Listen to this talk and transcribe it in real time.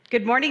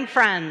Good morning,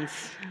 friends.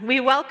 We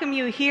welcome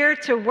you here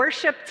to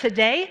worship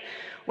today.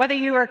 Whether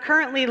you are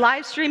currently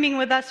live streaming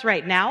with us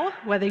right now,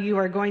 whether you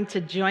are going to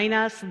join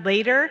us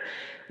later,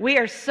 we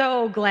are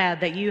so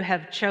glad that you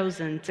have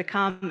chosen to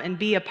come and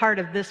be a part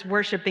of this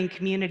worshiping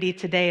community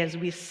today as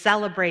we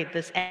celebrate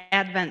this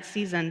Advent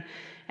season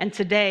and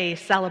today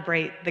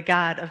celebrate the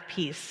God of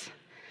peace.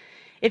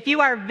 If you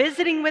are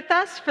visiting with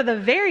us for the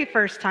very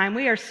first time,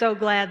 we are so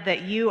glad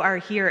that you are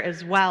here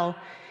as well.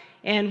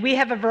 And we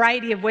have a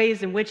variety of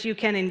ways in which you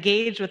can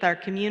engage with our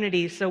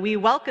community. So we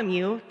welcome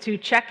you to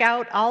check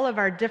out all of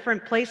our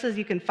different places.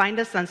 You can find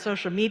us on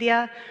social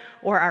media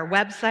or our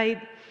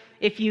website.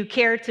 If you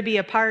care to be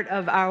a part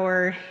of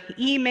our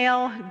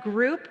email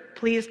group,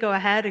 please go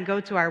ahead and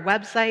go to our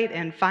website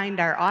and find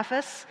our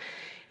office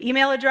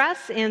email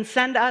address and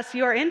send us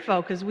your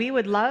info, because we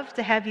would love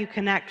to have you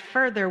connect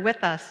further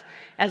with us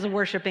as a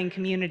worshiping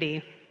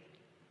community.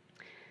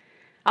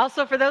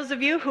 Also, for those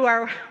of you who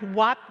are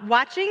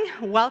watching,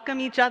 welcome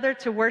each other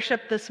to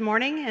worship this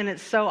morning, and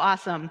it's so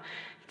awesome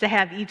to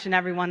have each and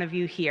every one of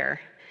you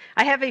here.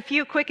 I have a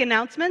few quick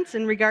announcements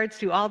in regards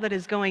to all that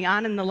is going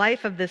on in the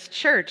life of this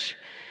church.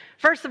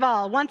 First of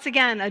all, once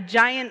again, a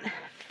giant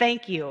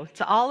thank you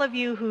to all of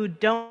you who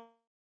donate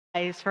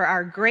for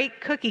our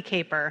great cookie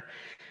caper.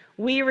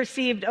 We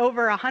received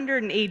over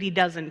 180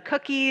 dozen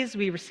cookies.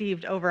 We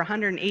received over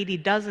 180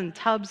 dozen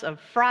tubs of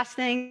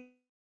frosting,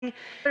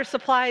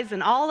 supplies,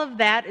 and all of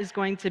that is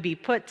going to be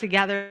put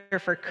together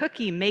for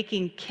cookie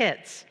making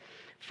kits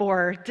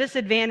for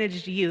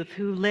disadvantaged youth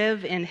who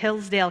live in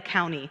Hillsdale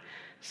County.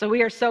 So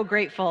we are so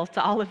grateful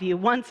to all of you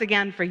once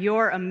again for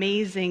your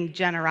amazing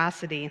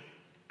generosity.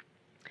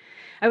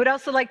 I would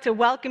also like to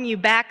welcome you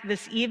back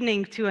this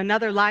evening to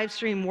another live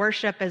stream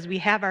worship as we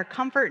have our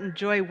Comfort and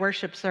Joy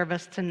worship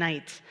service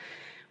tonight.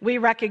 We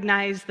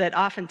recognize that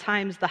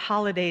oftentimes the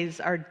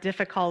holidays are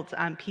difficult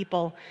on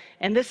people,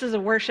 and this is a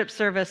worship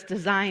service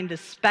designed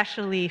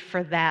especially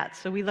for that.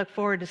 So we look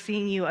forward to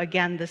seeing you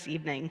again this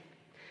evening.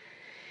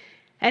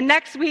 And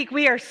next week,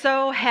 we are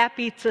so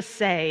happy to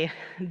say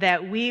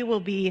that we will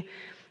be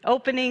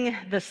opening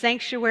the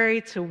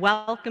sanctuary to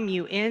welcome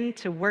you in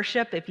to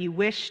worship if you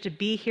wish to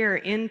be here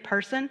in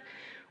person.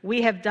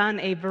 We have done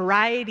a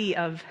variety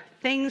of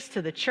things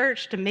to the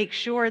church to make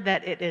sure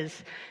that it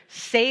is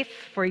safe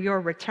for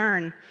your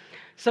return.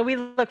 So we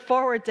look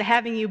forward to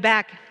having you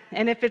back.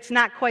 And if it's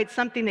not quite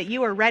something that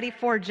you are ready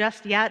for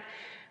just yet,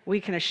 we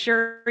can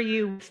assure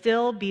you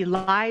still be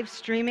live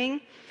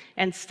streaming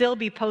and still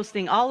be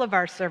posting all of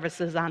our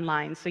services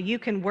online. So you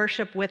can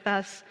worship with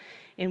us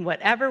in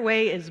whatever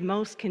way is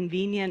most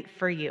convenient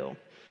for you.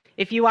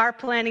 If you are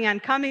planning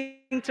on coming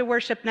to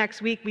worship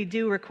next week, we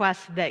do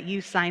request that you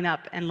sign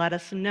up and let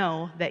us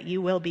know that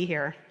you will be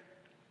here.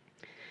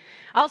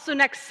 Also,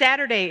 next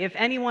Saturday, if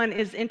anyone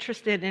is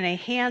interested in a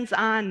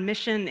hands-on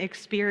mission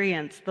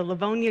experience, the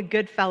Livonia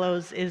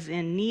Goodfellows is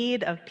in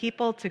need of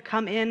people to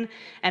come in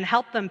and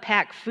help them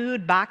pack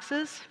food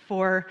boxes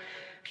for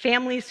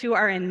families who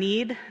are in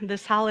need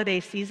this holiday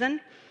season.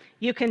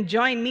 You can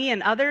join me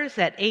and others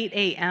at 8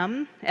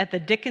 a.m. at the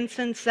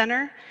Dickinson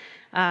Center,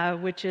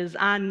 which is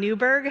on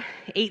Newburgh.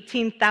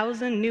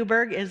 18,000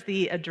 Newburgh is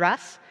the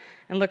address,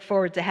 and look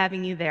forward to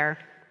having you there.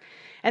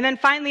 And then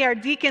finally, our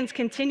deacons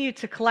continue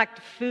to collect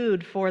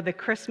food for the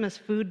Christmas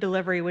food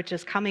delivery, which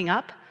is coming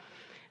up.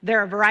 There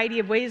are a variety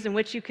of ways in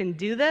which you can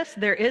do this.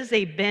 There is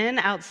a bin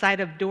outside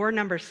of door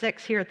number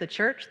 6 here at the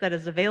church that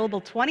is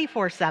available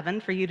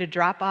 24/7 for you to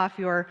drop off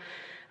your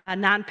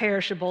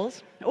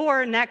non-perishables.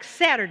 Or next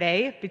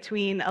Saturday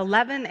between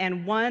 11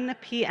 and 1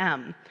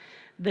 p.m.,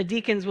 the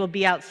deacons will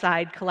be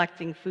outside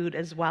collecting food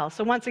as well.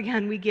 So once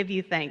again, we give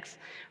you thanks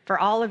for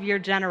all of your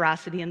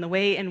generosity and the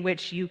way in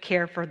which you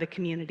care for the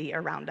community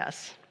around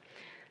us.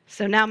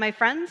 So now, my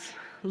friends,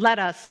 let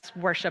us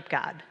worship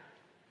God.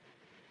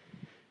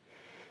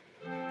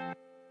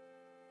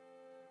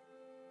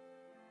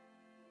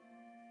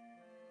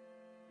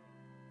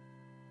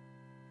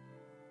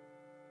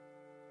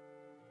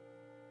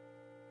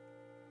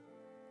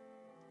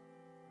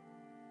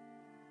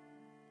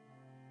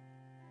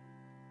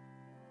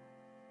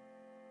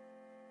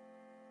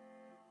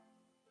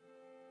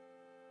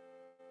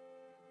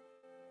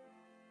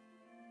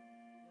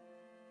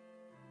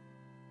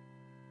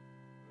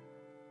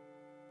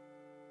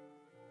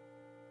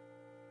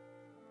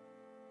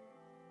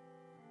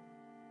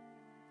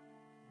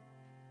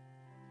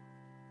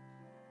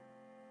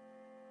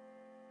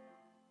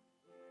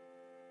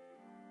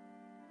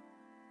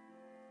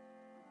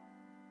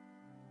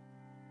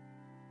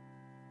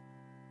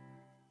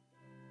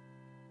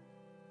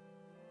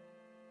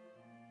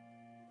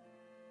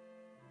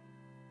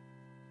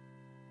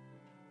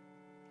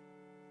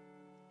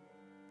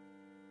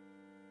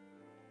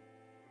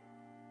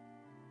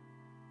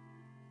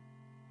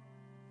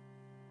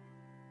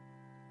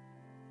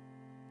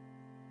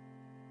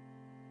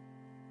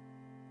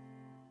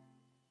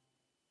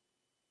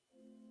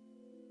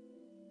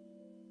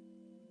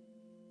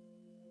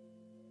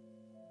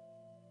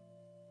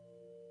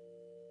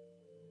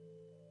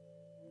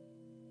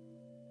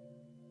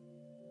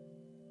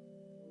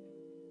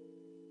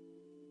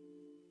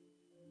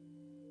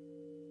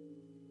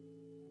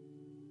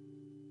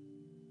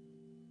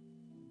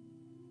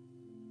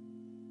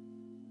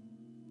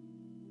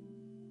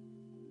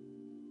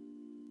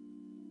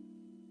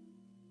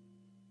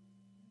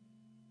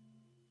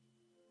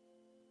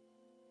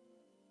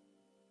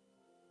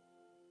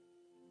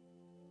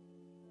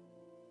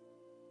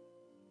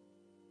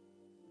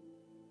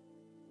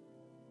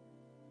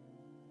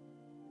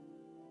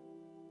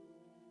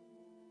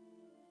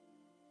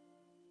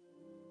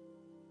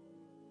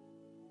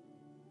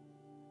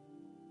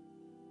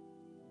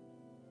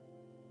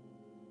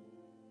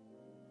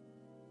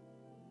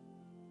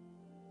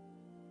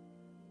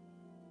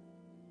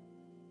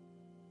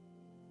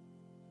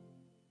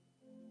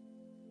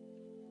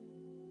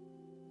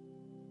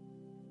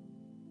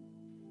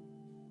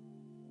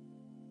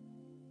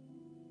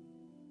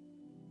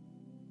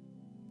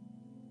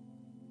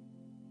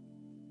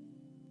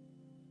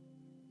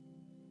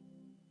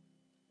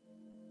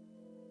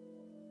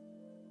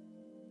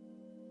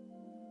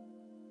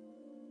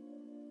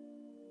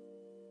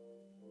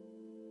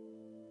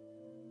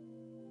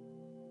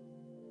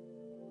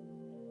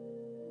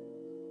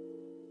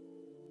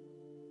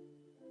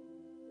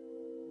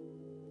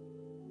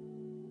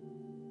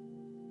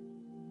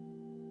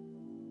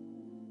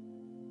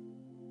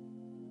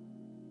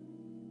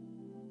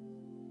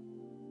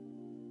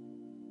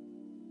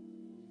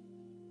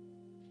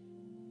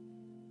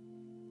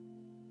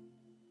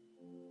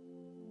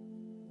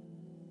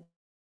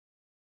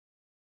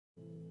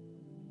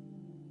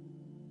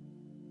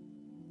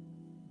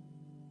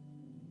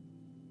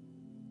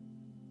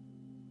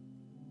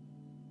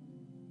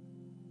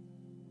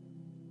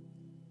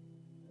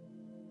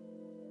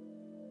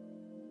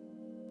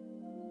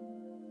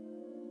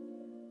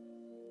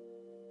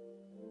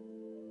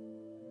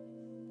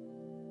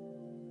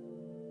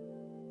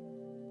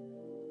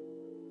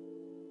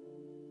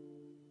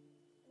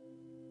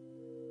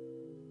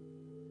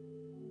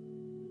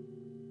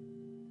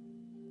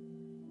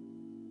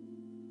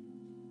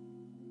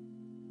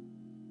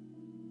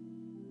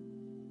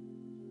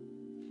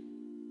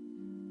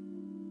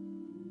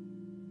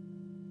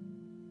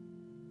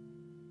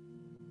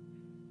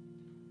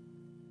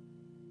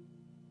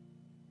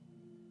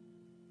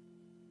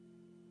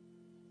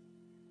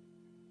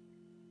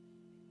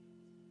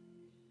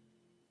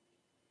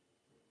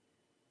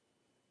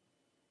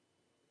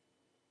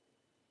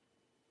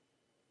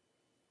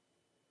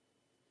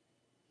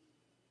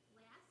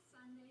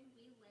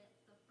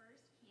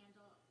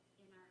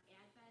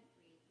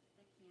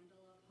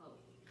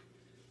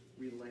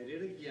 We light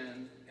it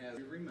again as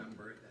we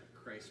remember that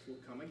Christ will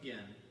come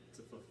again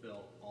to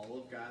fulfill all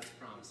of God's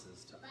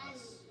promises to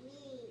us.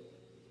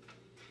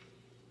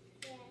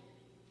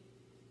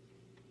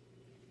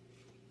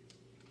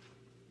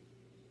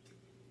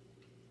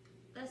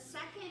 The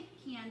second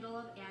candle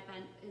of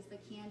Advent is the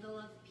candle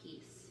of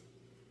peace.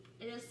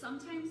 It is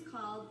sometimes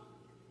called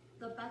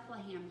the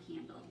Bethlehem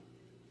candle,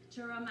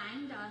 to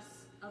remind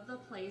us of the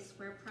place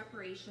where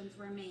preparations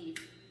were made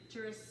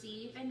to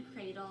receive and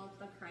cradle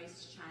the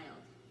Christ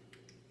child.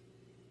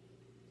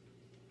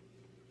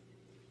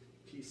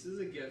 Peace is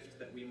a gift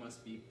that we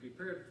must be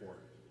prepared for.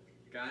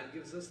 God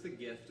gives us the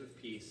gift of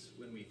peace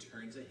when we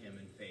turn to him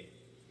in faith.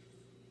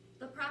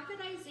 The prophet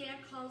Isaiah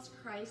calls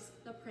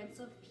Christ the Prince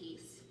of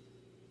Peace.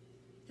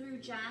 Through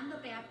John the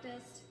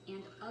Baptist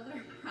and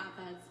other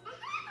prophets,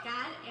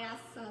 God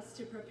asks us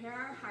to prepare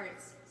our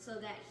hearts so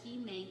that he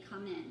may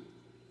come in.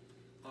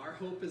 Our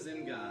hope is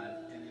in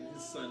God and in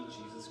his Son,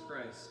 Jesus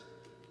Christ.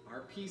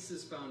 Our peace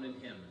is found in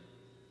him.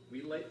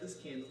 We light this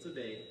candle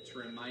today to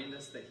remind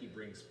us that he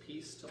brings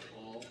peace to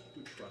all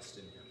who trust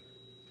in him.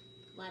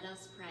 Let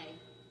us pray.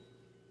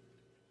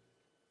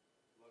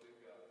 Loving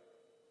God,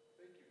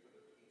 thank you for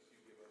the peace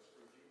you give us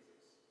through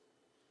Jesus.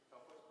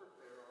 Help us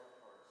prepare our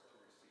hearts to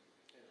receive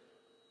him.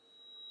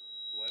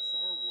 Bless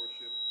our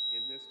worship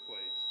in this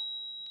place.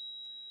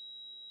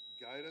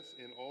 Guide us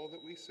in all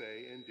that we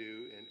say and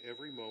do in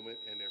every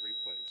moment and every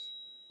place.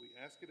 We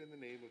ask it in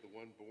the name of the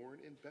one born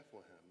in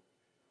Bethlehem.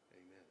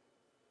 Amen.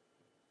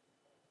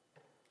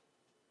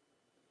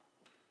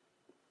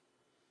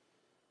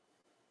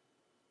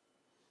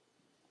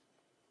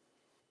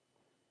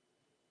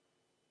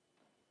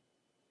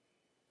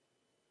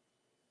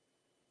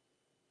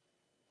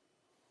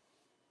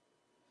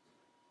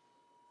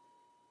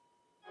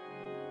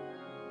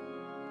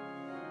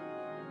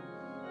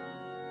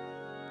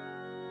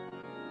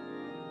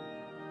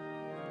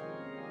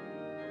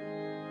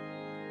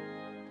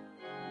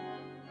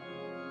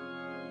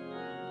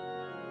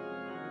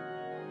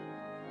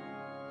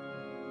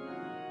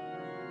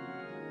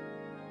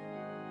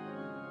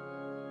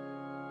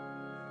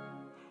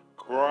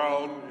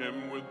 Crown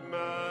him with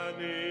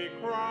many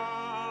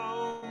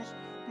crowns,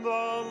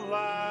 the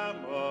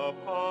Lamb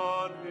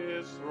upon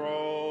his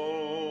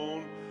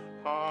throne.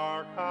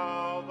 Hark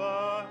how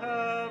the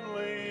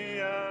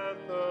heavenly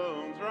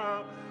anthems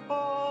round,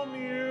 all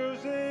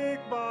music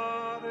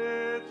but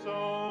its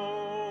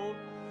own.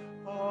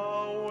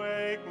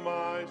 Awake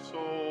my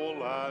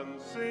soul and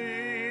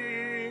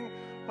sing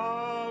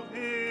of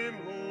him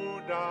who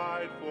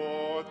died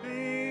for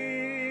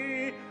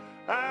thee,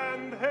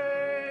 and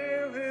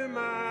hail him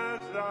as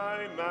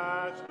thy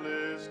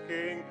matchless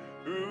King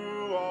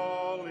through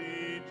all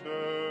eternity.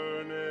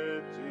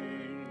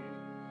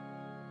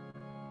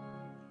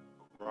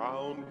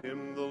 Crown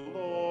him the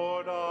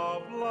Lord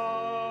of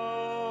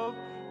love,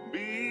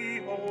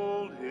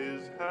 behold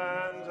his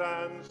hands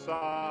and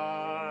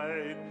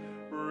side,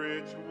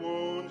 rich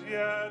wounds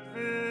yet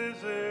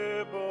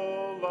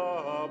visible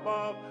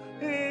above,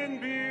 in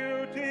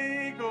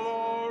beauty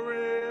glorified.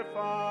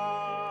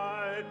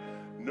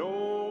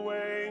 No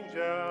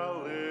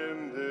angel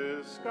in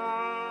this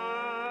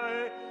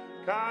sky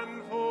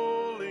can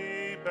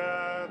fully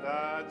bear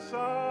that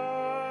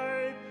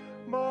sight,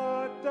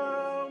 but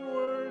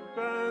downward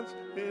bends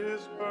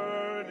his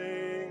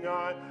burning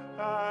eye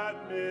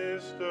at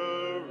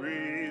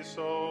mystery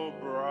so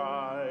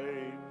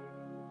bright.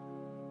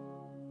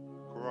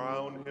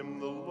 Crown him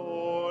the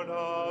Lord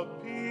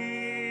of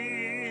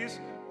peace,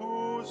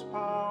 whose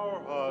power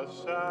a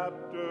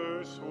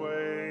scepter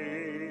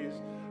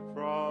sways.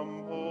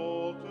 From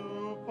pole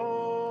to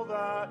pole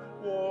that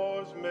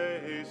wars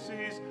may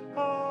cease,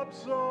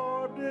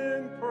 absorbed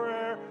in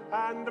prayer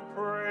and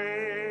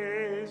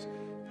praise.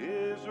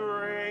 His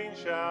reign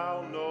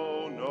shall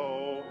know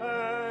no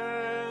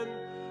end,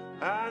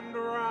 and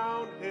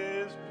round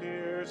his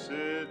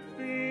pierced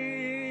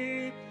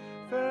feet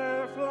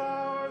fair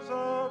flowers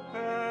of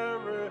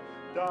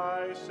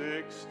paradise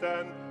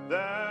extend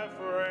their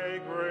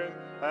fragrance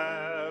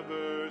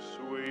ever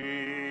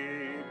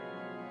sweet.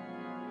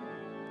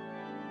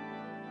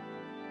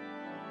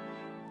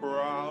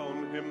 Crown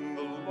him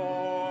the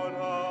Lord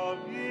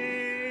of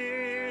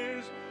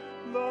years,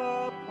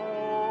 the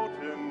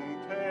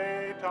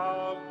potentate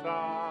of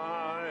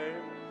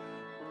time,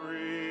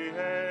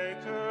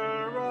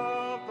 creator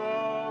of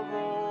the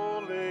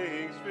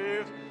rolling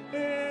spheres,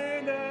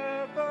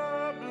 ineffably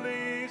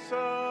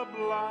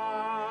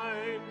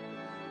sublime.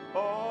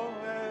 All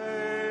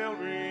hail,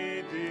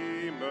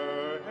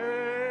 Redeemer,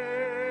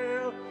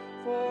 hail,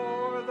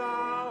 for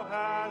thou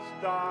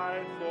hast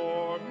died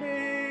for me.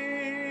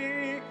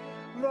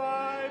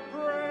 Thy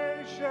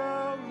praise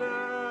shall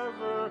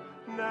never,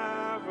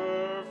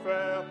 never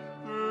fail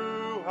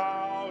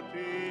throughout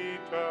eternity.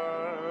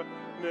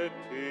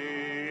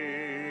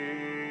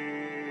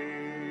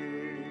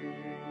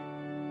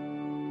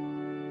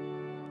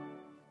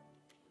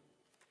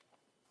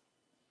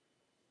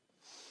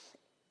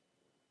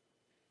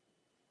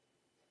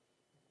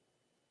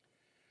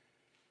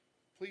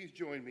 Please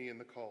join me in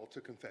the call to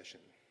confession.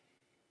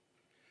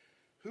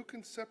 Who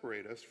can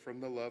separate us from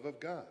the love of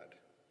God?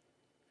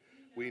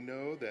 We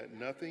know that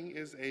nothing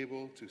is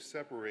able to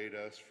separate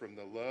us from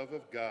the love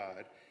of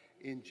God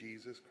in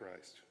Jesus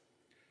Christ.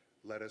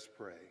 Let us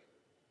pray.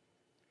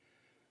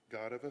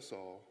 God of us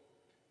all,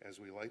 as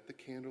we light the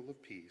candle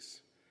of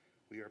peace,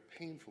 we are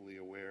painfully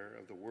aware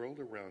of the world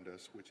around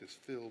us, which is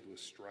filled with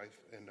strife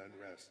and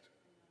unrest.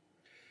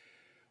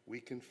 We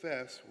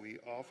confess we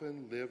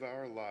often live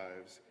our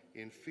lives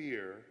in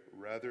fear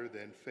rather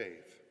than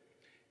faith,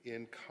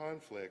 in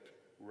conflict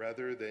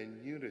rather than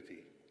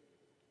unity.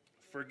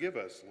 Forgive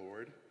us,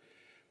 Lord.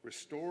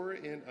 Restore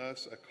in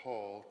us a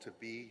call to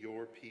be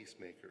your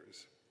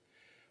peacemakers.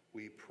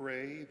 We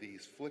pray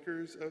these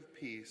flickers of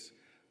peace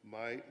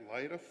might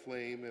light a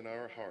flame in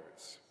our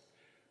hearts,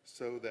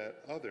 so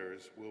that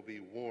others will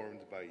be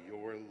warmed by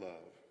your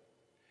love.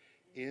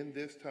 In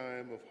this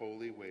time of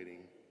holy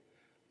waiting,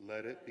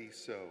 let it be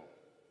so.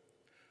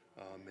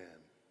 Amen.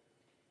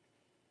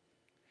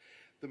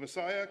 The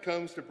Messiah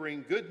comes to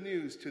bring good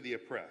news to the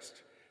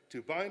oppressed,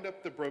 to bind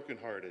up the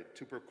brokenhearted,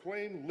 to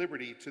proclaim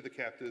liberty to the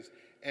captives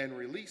and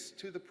release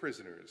to the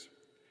prisoners.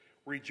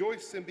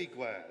 Rejoice and be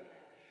glad,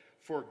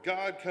 for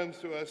God comes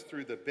to us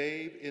through the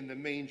babe in the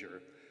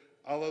manger.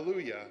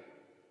 Alleluia.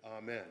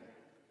 Amen.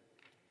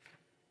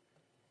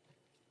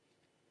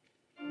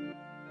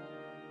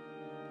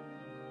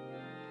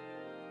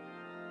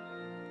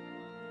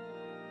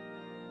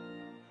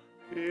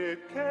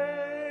 It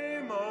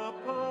came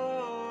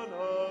upon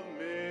a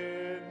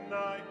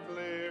midnight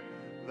clear,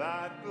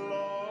 that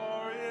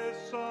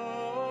glorious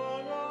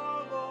song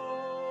of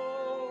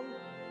old,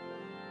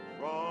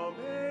 from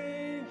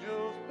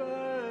angels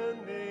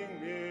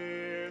bending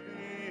near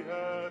the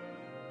earth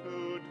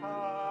to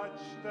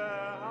touch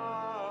their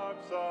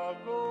harps of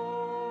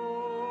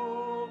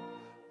gold.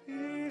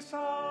 Peace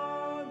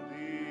on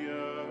the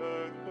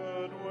earth,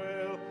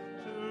 goodwill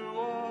to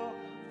all,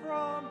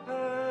 from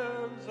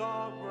hands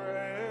of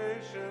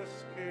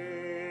gracious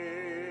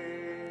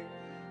King.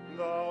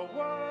 The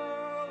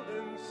world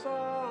in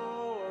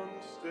solemn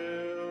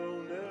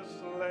stillness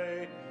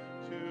lay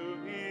to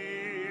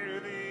hear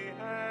the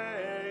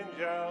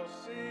angels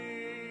sing.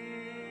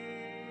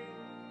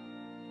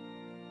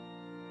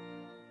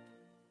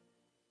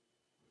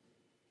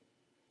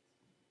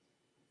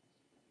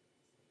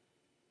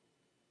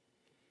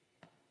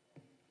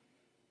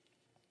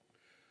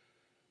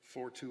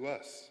 For to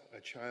us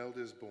a child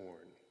is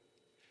born,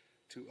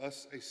 to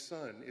us a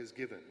son is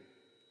given,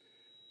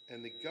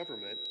 and the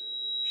government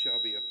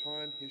shall be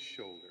upon his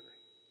shoulder.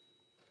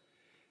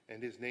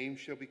 And his name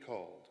shall be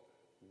called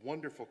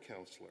Wonderful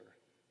Counselor,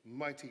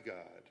 Mighty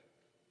God,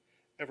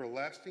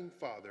 Everlasting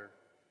Father,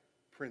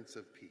 Prince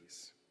of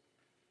Peace.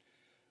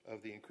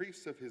 Of the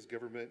increase of his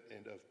government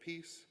and of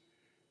peace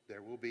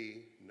there will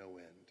be no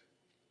end.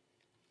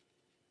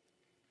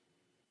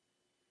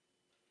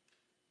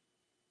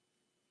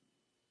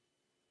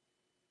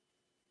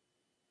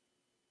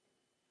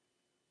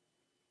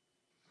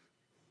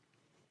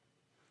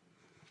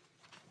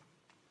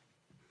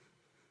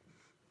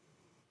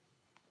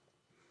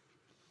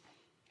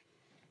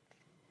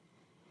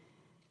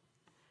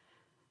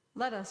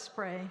 Let us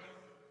pray.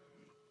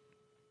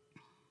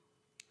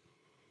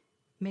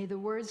 May the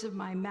words of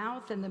my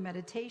mouth and the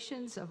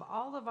meditations of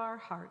all of our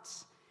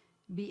hearts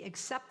be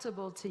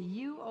acceptable to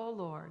you, O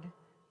Lord,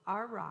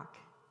 our rock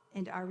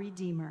and our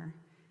Redeemer.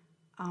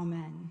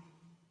 Amen.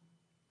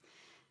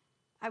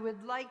 I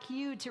would like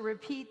you to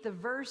repeat the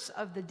verse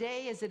of the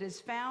day as it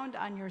is found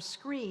on your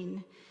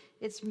screen.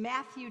 It's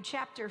Matthew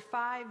chapter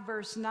 5,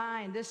 verse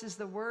 9. This is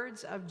the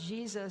words of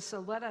Jesus, so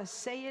let us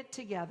say it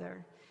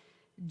together.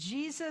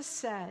 Jesus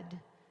said,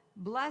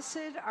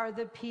 "Blessed are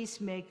the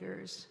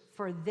peacemakers,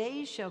 for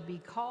they shall be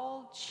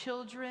called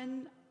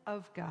children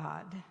of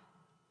God."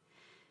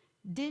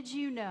 Did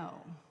you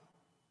know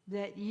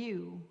that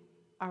you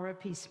are a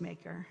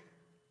peacemaker?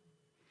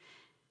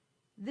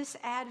 This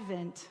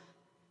Advent,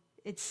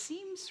 it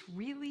seems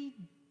really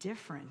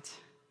different.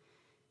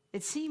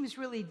 It seems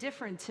really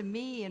different to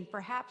me and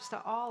perhaps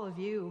to all of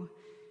you.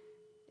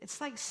 It's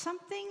like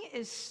something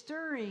is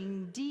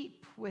stirring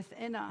deep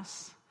within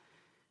us.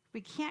 We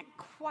can't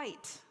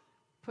quite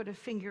put a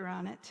finger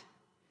on it.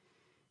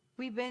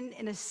 We've been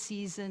in a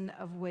season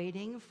of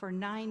waiting for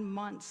 9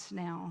 months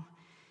now.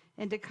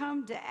 And to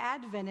come to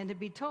Advent and to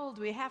be told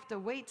we have to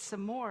wait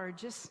some more,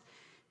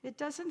 it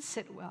doesn't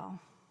sit well.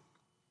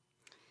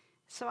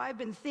 So I've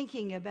been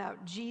thinking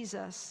about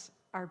Jesus,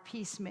 our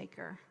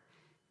peacemaker,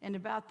 and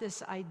about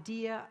this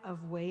idea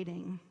of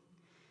waiting.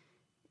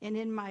 And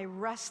in my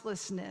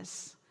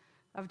restlessness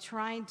of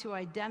trying to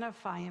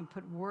identify and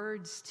put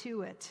words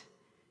to it,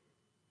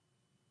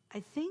 I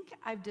think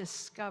I've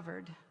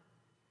discovered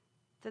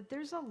that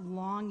there's a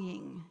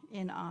longing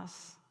in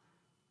us,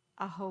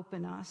 a hope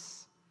in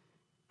us,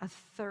 a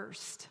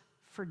thirst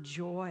for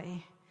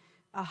joy,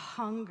 a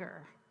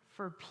hunger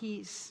for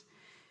peace,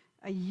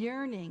 a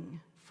yearning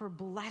for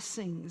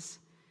blessings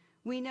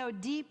We know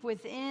deep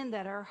within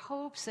that our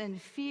hopes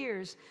and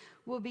fears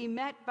will be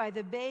met by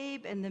the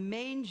babe in the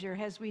manger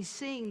as we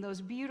sing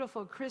those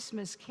beautiful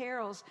Christmas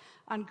carols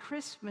on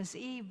Christmas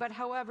Eve. But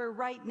however,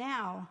 right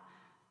now,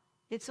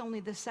 it's only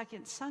the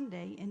second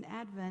Sunday in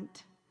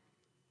Advent,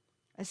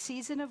 a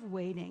season of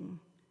waiting.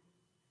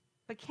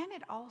 But can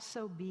it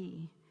also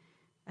be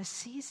a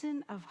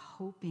season of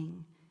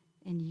hoping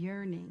and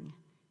yearning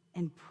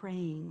and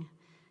praying?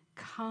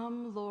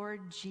 Come,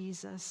 Lord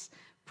Jesus,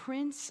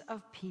 Prince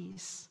of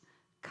Peace,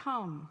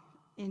 come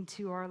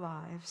into our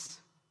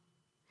lives.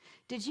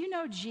 Did you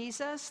know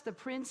Jesus, the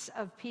Prince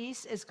of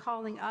Peace, is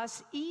calling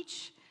us,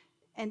 each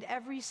and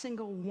every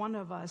single one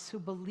of us who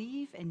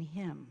believe in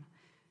him,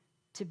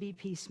 to be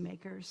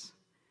peacemakers?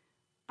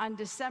 On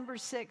December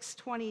 6,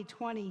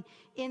 2020,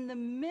 in the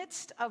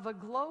midst of a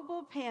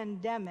global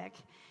pandemic,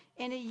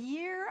 in a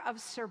year of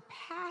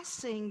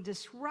surpassing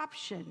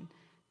disruption,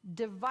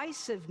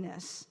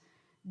 divisiveness,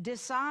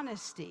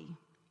 dishonesty,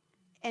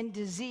 and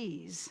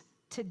disease,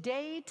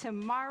 today,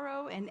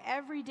 tomorrow, and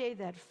every day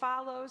that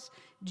follows,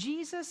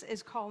 Jesus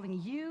is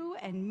calling you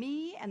and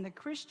me and the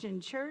Christian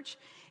church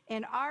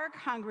and our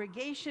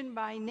congregation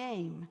by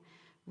name,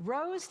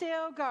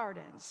 Rosedale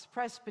Gardens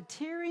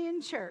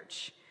Presbyterian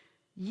Church.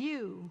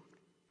 You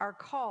are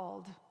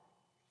called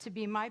to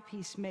be my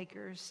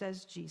peacemakers,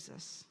 says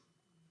Jesus.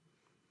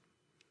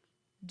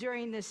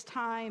 During this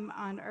time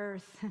on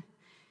earth,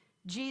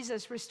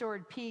 Jesus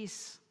restored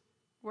peace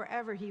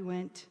wherever he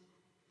went.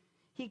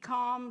 He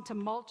calmed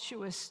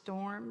tumultuous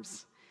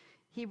storms.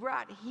 He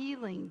brought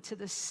healing to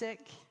the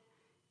sick.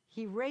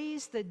 He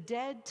raised the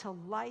dead to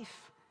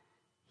life.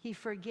 He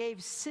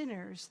forgave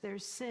sinners their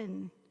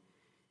sin.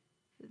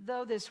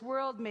 Though this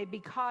world may be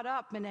caught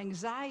up in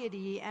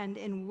anxiety and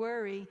in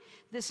worry,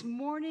 this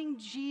morning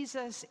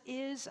Jesus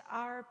is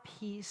our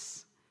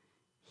peace.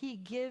 He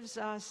gives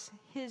us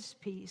his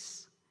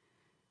peace.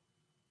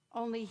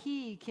 Only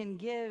he can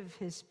give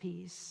his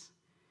peace.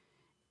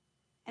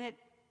 And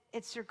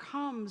it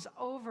surcomes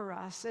over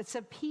us. It's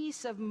a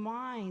peace of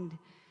mind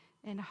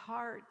and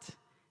heart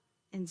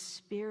and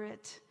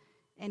spirit.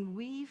 And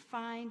we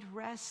find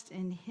rest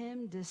in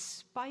him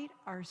despite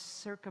our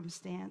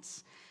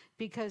circumstance,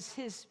 because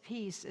his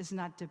peace is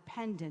not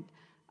dependent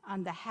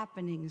on the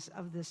happenings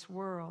of this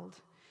world.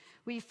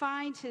 We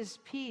find his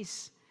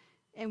peace,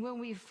 and when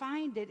we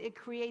find it, it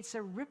creates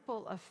a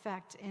ripple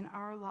effect in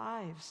our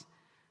lives.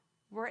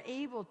 We're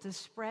able to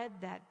spread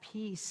that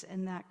peace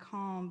and that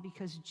calm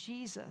because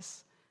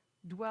Jesus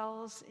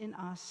dwells in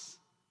us.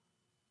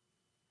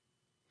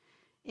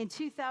 In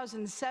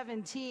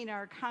 2017,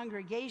 our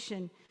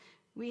congregation,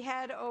 we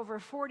had over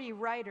 40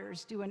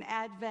 writers do an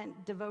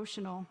Advent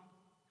devotional.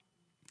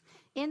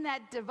 In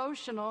that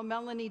devotional,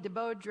 Melanie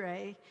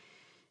DeBaudre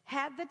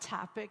had the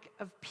topic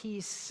of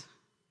peace,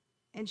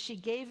 and she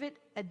gave it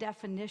a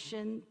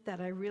definition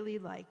that I really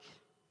like.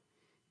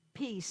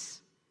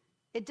 Peace.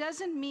 It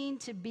doesn't mean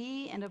to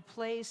be in a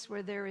place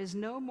where there is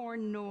no more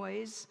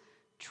noise,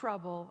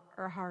 trouble,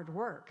 or hard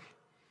work.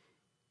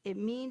 It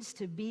means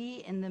to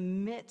be in the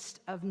midst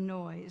of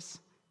noise,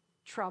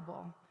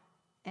 trouble,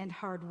 and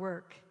hard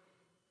work,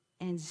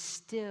 and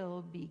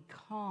still be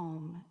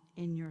calm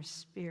in your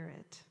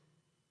spirit.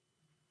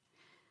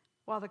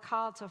 While the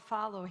call to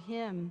follow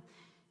him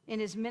in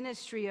his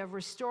ministry of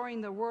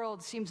restoring the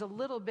world seems a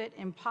little bit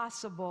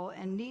impossible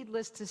and,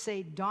 needless to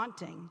say,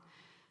 daunting,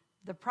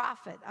 the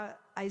prophet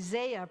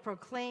Isaiah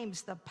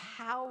proclaims the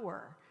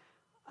power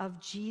of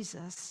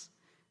Jesus,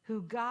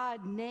 who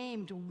God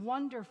named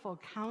Wonderful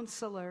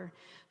Counselor,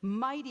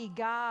 Mighty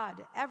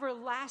God,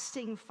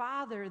 Everlasting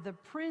Father, the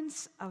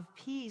Prince of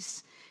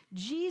Peace,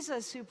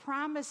 Jesus who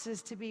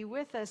promises to be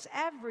with us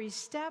every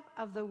step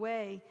of the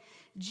way,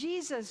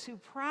 Jesus who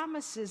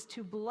promises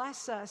to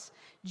bless us,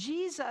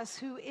 Jesus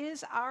who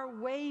is our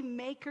way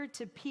maker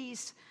to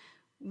peace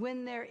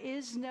when there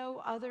is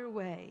no other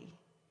way,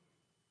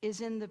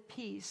 is in the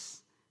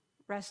peace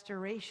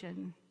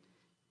restoration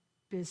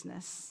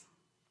business.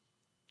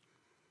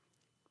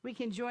 We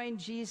can join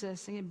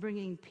Jesus in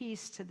bringing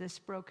peace to this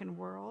broken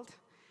world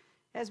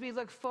as we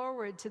look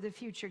forward to the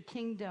future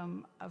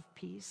kingdom of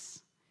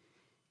peace.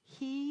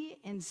 He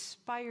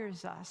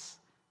inspires us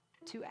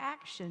to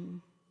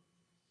action.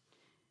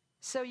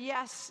 So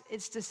yes,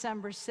 it's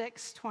December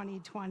 6,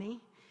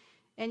 2020.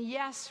 And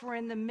yes, we're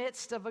in the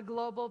midst of a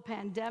global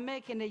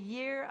pandemic and a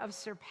year of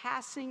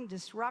surpassing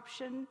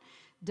disruption,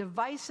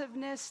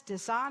 divisiveness,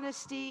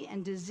 dishonesty,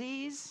 and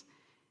disease.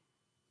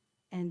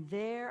 And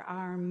there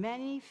are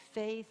many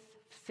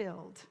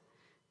faith-filled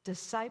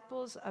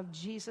disciples of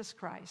Jesus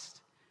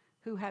Christ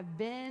who have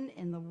been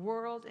in the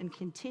world and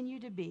continue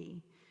to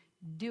be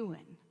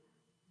doing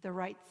the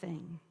right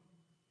thing.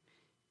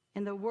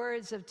 In the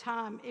words of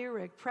Tom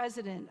Ehrich,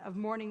 president of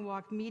Morning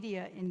Walk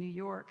Media in New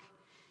York,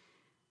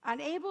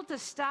 unable to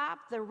stop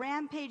the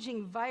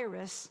rampaging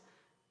virus,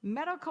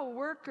 medical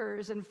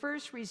workers and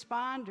first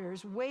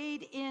responders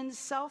wade in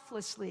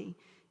selflessly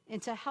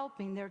into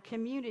helping their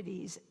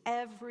communities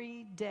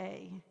every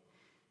day.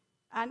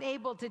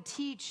 Unable to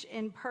teach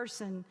in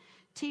person,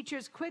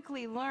 teachers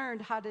quickly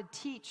learned how to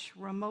teach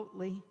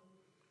remotely.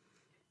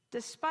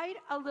 Despite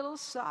a little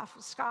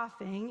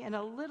scoffing and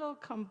a little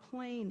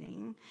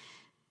complaining,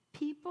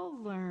 people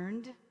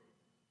learned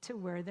to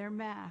wear their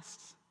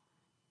masks,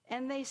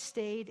 and they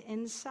stayed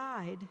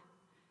inside.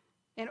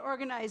 And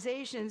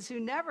organizations who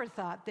never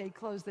thought they'd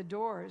close the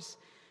doors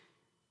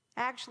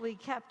actually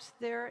kept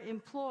their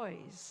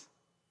employees,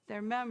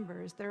 their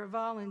members, their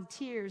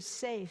volunteers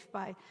safe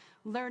by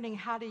learning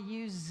how to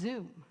use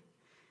Zoom,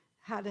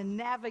 how to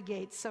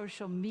navigate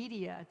social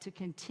media to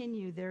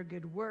continue their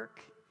good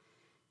work.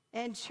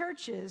 And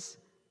churches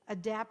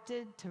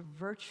adapted to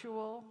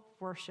virtual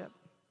worship.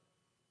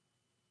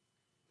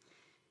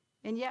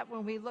 And yet,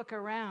 when we look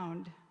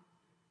around,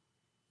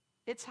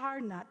 it's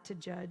hard not to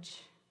judge,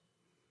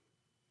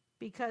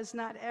 because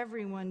not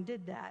everyone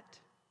did that.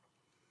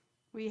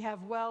 We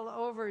have well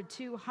over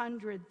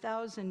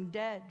 200,000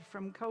 dead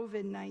from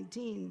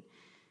COVID-19.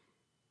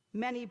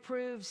 Many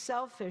proved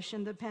selfish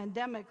in the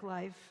pandemic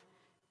life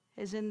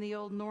as in the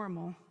old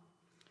normal.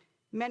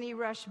 Many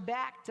rushed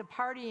back to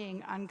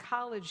partying on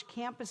college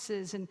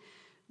campuses, and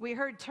we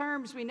heard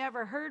terms we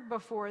never heard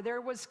before.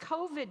 There was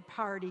COVID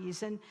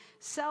parties and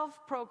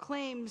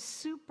self-proclaimed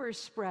super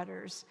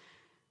spreaders.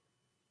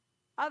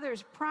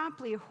 Others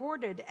promptly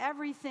hoarded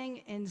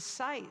everything in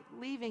sight,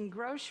 leaving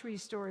grocery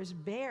stores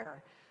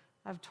bare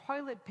of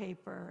toilet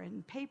paper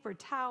and paper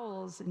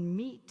towels and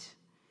meat.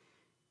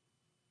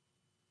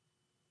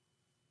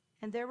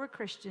 And there were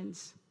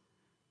Christians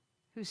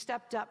who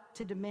stepped up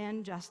to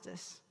demand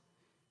justice,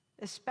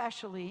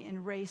 especially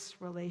in race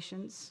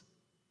relations.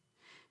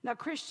 Now,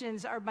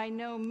 Christians are by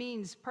no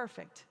means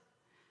perfect.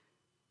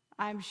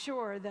 I'm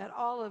sure that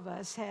all of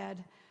us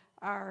had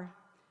our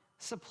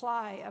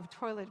supply of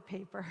toilet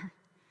paper,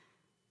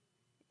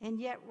 and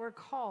yet we're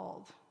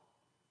called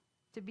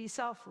to be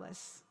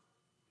selfless.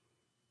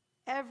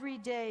 Every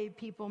day,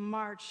 people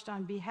marched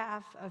on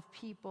behalf of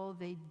people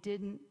they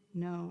didn't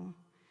know.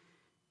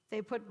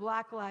 They put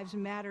Black Lives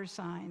Matter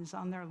signs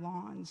on their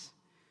lawns.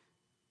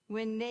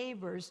 When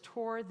neighbors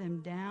tore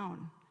them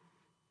down,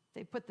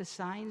 they put the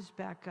signs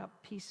back up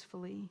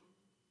peacefully.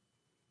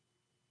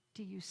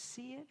 Do you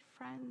see it,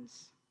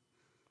 friends?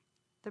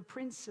 The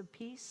Prince of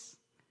Peace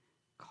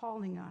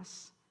calling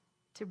us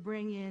to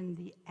bring in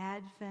the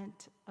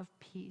advent of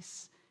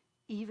peace,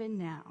 even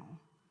now,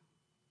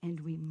 and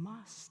we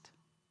must.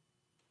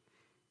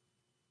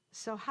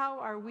 So how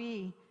are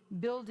we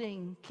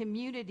building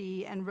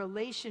community and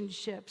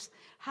relationships?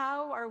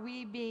 How are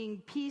we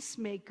being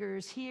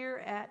peacemakers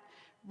here at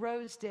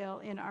Rosedale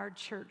in our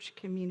church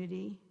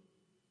community?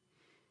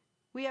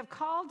 We have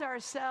called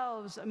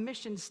ourselves a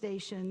mission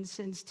station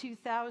since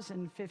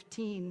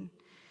 2015.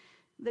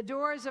 The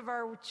doors of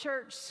our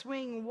church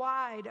swing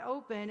wide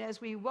open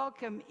as we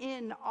welcome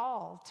in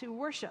all to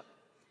worship,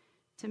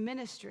 to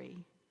ministry,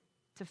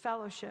 to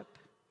fellowship,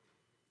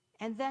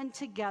 and then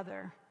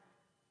together,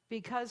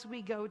 because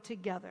we go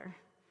together.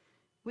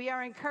 We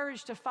are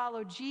encouraged to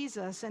follow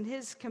Jesus and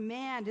his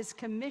command, his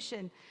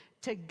commission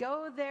to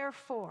go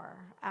therefore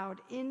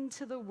out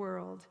into the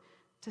world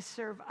to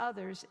serve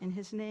others in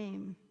his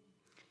name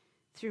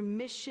through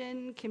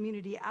mission,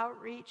 community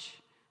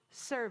outreach,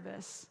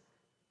 service,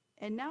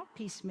 and now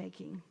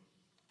peacemaking.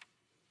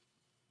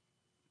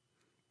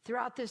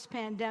 Throughout this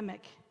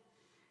pandemic,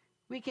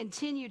 we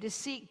continue to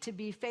seek to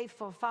be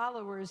faithful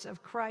followers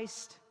of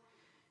Christ.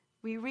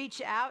 We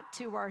reach out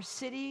to our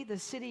city, the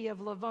city of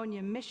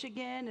Livonia,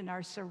 Michigan, and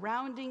our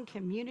surrounding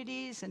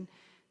communities, and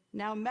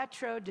now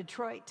Metro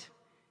Detroit,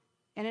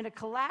 and in a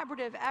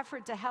collaborative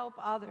effort to help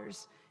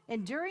others.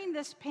 And during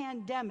this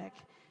pandemic,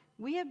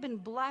 we have been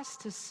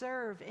blessed to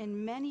serve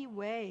in many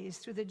ways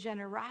through the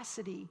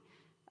generosity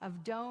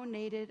of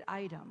donated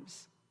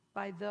items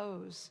by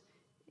those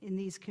in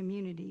these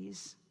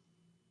communities.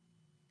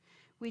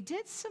 We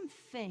did some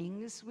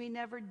things we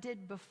never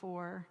did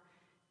before,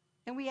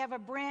 and we have a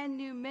brand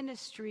new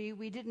ministry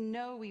we didn't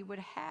know we would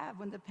have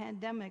when the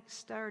pandemic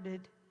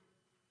started.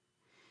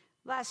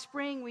 Last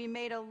spring, we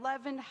made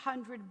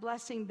 1,100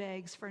 blessing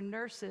bags for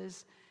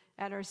nurses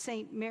at our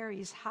St.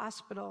 Mary's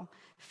Hospital,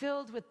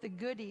 filled with the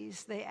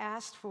goodies they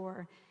asked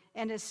for,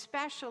 and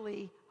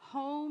especially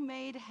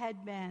homemade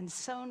headbands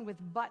sewn with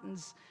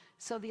buttons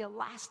so the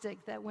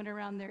elastic that went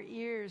around their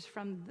ears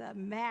from the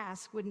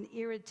mask wouldn't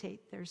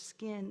irritate their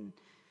skin.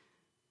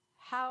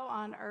 How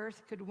on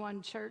earth could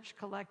one church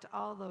collect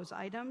all those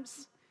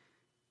items?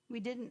 We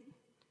didn't.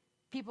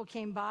 People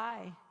came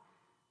by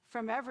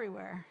from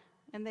everywhere,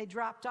 and they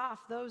dropped off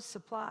those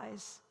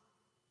supplies.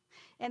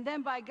 And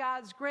then by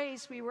God's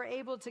grace, we were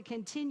able to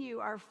continue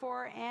our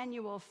 4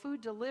 annual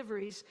food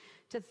deliveries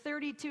to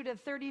 32 to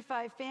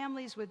 35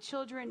 families with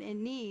children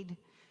in need.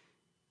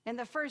 In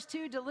the first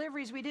 2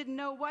 deliveries, we didn't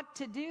know what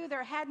to do.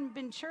 There hadn't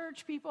been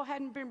church. People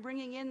hadn't been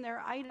bringing in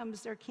their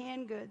items, their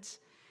canned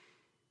goods.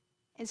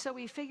 And so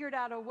we figured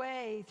out a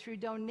way through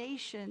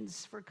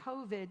donations for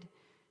COVID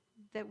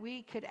that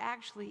we could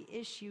actually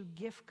issue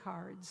gift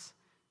cards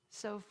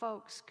so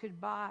folks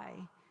could buy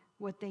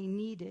what they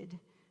needed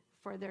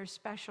for their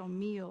special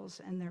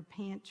meals and their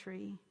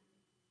pantry.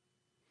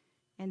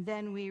 And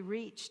then we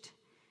reached,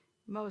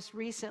 most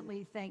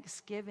recently,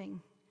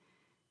 Thanksgiving.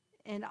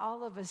 And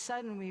all of a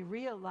sudden, we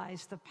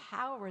realize the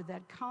power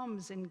that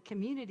comes in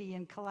community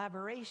and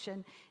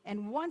collaboration.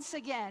 And once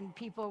again,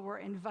 people were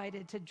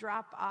invited to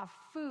drop off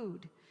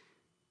food.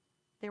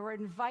 They were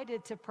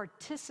invited to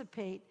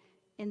participate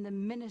in the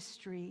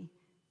ministry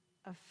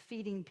of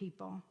feeding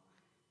people.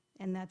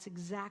 And that's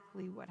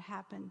exactly what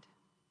happened.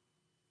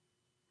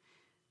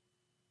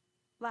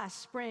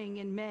 Last spring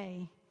in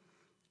May,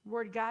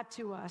 word got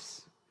to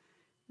us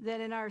that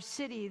in our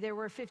city there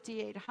were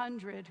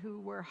 5,800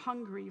 who were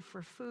hungry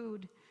for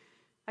food.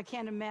 I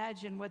can't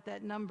imagine what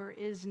that number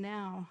is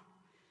now.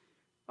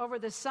 Over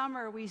the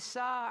summer, we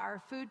saw our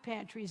food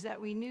pantries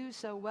that we knew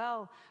so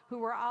well, who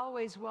were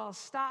always well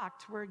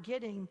stocked, were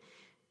getting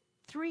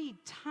 3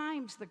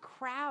 times the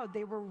crowd.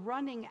 They were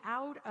running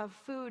out of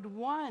food.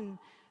 One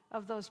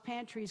of those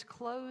pantries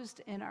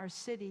closed in our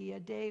city, a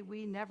day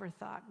we never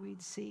thought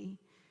we'd see.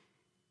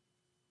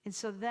 And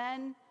so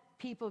then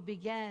people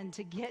began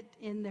to get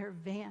in their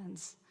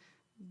vans.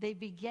 They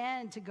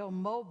began to go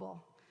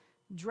mobile,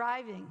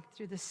 driving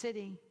through the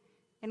city.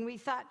 And we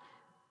thought,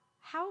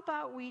 how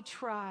about we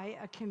try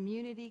a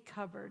community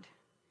cupboard?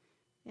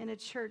 And a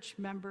church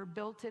member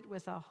built it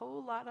with a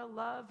whole lot of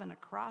love and a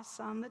cross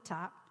on the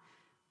top.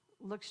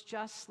 Looks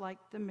just like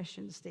the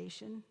mission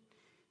station.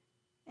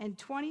 And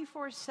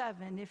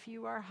 24/7, if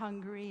you are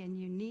hungry and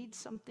you need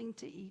something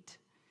to eat,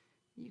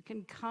 you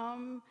can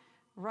come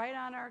right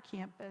on our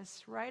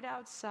campus, right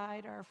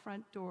outside our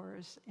front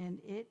doors,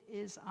 and it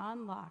is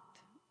unlocked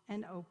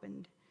and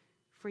opened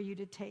for you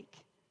to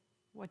take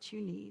what you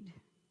need.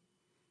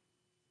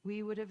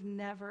 We would have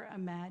never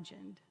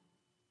imagined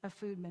a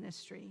food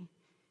ministry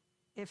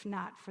if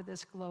not for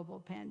this global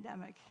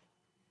pandemic.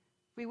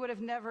 We would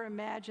have never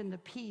imagined the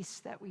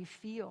peace that we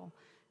feel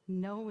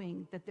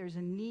knowing that there's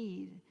a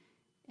need,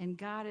 and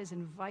God has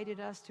invited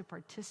us to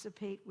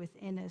participate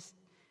within us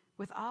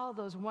with all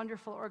those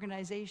wonderful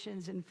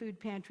organizations and food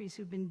pantries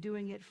who've been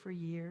doing it for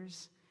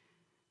years.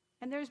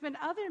 And there's been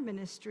other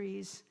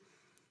ministries,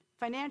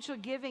 financial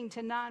giving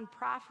to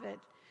nonprofit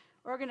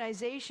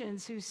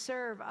organizations who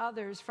serve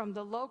others, from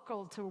the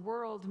local to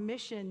world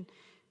mission,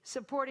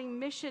 supporting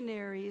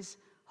missionaries,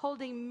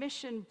 holding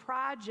mission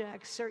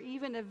projects or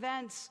even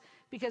events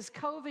because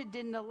COVID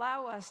didn't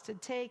allow us to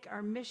take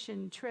our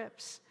mission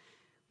trips.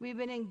 We've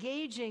been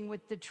engaging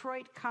with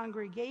Detroit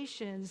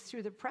congregations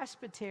through the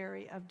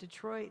Presbytery of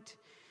Detroit.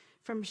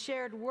 From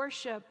shared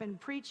worship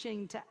and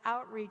preaching to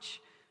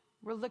outreach,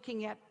 we're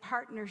looking at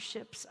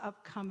partnerships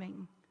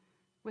upcoming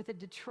with a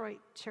Detroit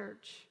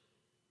church.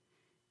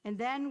 And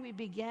then we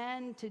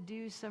began to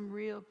do some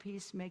real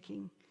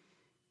peacemaking,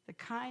 the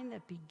kind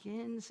that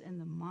begins in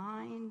the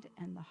mind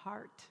and the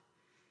heart,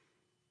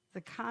 the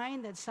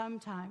kind that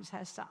sometimes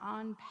has to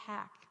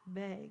unpack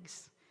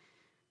bags.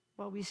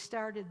 Well, we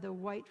started the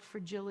White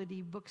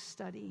Fragility book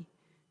study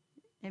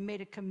and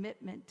made a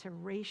commitment to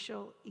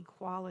racial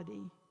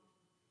equality.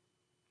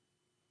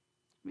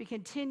 We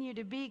continue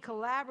to be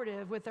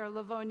collaborative with our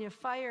Livonia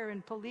Fire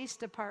and Police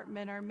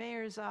Department, our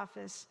mayor's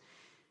office.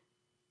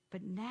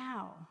 But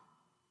now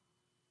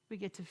we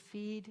get to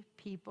feed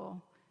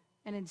people,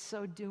 and in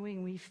so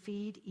doing, we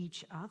feed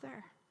each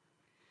other.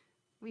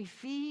 We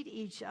feed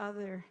each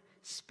other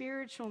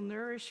spiritual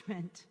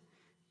nourishment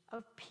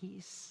of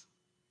peace.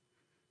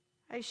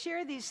 I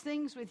share these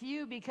things with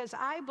you because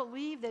I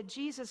believe that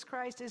Jesus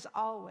Christ is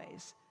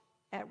always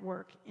at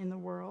work in the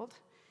world.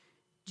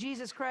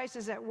 Jesus Christ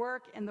is at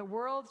work in the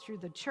world through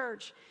the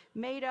church,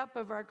 made up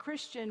of our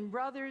Christian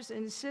brothers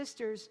and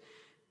sisters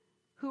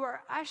who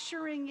are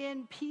ushering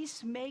in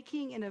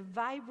peacemaking in a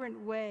vibrant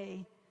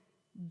way,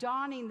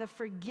 dawning the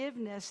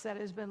forgiveness that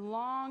has been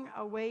long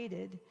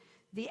awaited,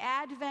 the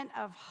advent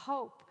of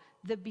hope,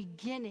 the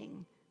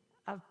beginning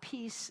of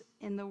peace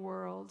in the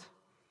world.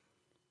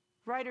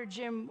 Writer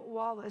Jim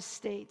Wallace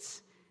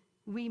states,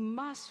 "We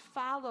must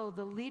follow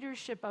the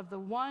leadership of the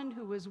one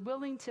who was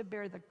willing to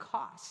bear the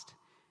cost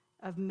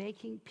of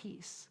making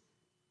peace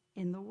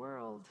in the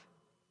world."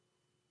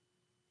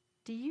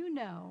 Do you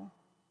know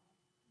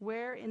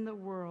where in the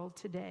world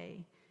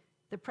today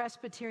the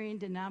Presbyterian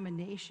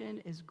denomination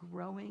is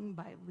growing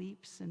by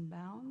leaps and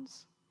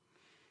bounds?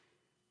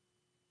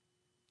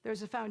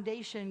 There's a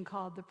foundation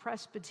called the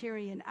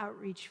Presbyterian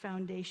Outreach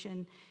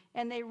Foundation,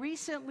 and they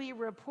recently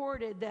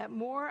reported that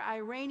more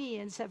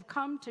Iranians have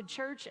come to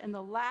church in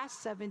the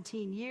last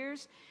 17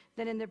 years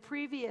than in the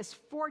previous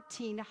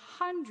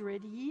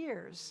 1,400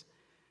 years.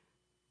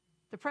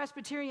 The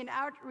Presbyterian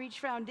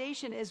Outreach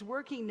Foundation is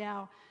working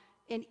now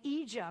in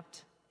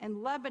Egypt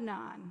and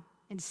Lebanon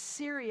and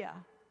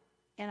Syria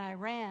and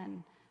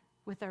Iran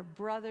with our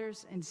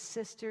brothers and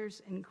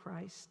sisters in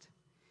Christ.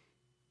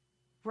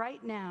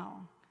 Right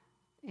now,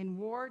 in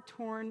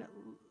war-torn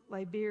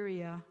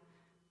Liberia,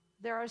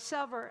 there are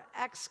several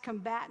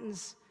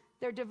ex-combatants.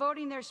 They're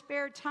devoting their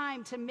spare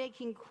time to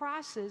making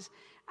crosses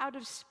out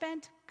of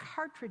spent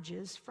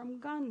cartridges from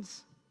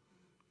guns.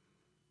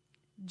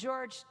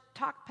 George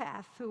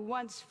Tokpath, who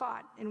once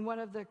fought in one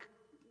of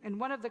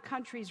the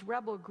country's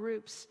rebel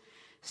groups,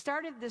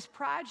 started this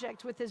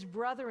project with his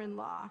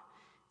brother-in-law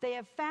They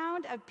have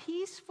found a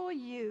peaceful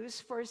use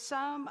for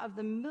some of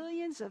the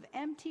millions of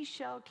empty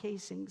shell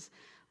casings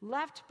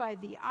left by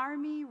the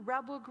army,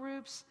 rebel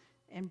groups,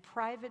 and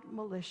private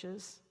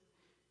militias.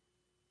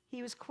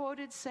 He was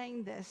quoted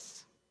saying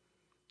this: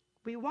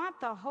 "We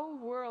want the whole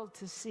world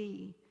to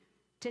see,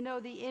 to know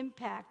the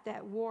impact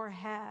that war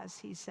has,"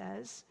 he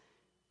says.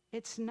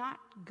 "It's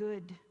not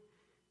good.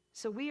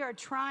 So we are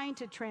trying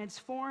to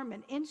transform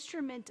an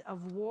instrument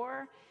of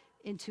war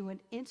into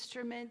an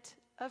instrument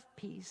of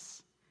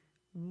peace,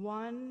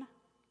 one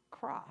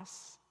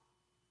cross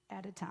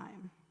at a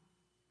time."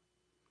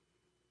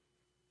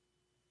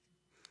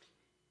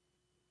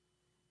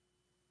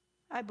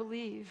 I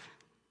believe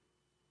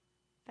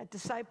that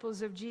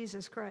disciples of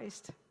Jesus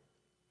Christ,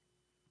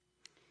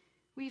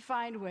 we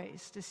find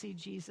ways to see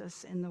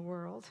Jesus in the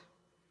world.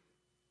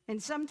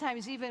 And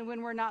sometimes, even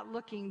when we're not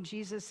looking,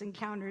 Jesus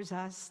encounters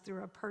us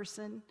through a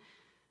person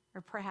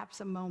or perhaps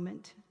a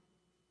moment.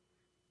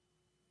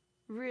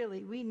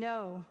 Really, we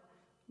know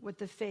what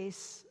the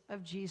face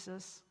of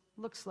Jesus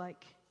looks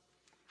like.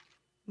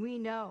 We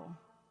know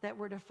that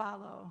we're to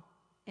follow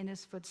in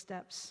his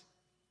footsteps.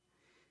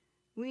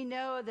 We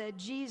know that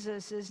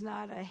Jesus is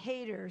not a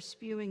hater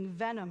spewing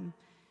venom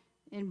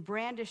and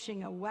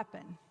brandishing a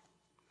weapon,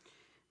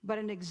 but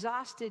an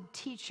exhausted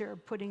teacher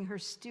putting her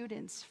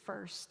students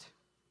first.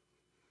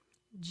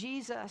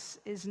 Jesus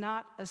is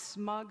not a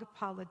smug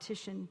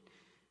politician,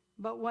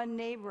 but one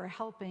neighbor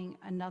helping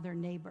another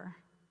neighbor.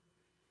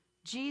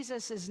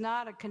 Jesus is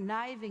not a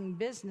conniving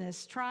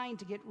business trying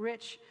to get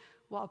rich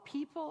while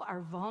people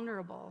are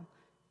vulnerable,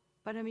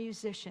 but a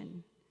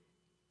musician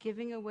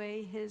giving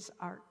away his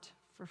art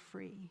for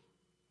free.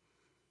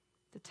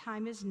 The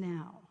time is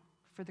now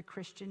for the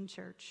Christian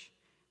church,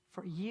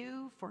 for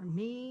you, for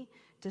me,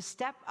 to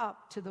step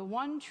up to the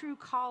one true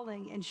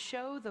calling and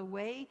show the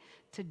way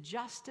to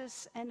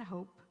justice and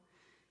hope.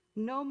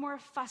 No more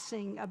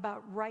fussing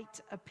about right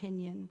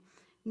opinion.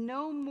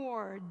 No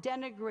more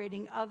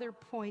denigrating other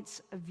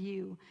points of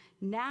view.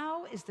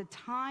 Now is the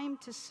time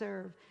to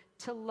serve,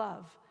 to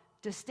love,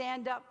 to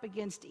stand up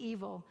against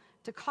evil,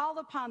 to call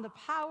upon the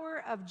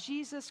power of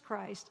Jesus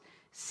Christ,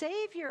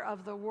 Savior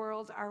of the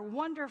world, our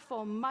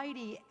wonderful,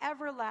 mighty,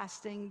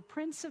 everlasting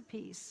Prince of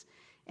Peace,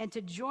 and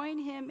to join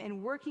him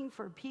in working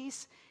for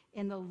peace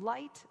in the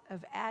light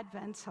of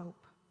Advent's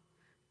hope.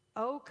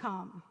 Oh,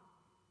 come,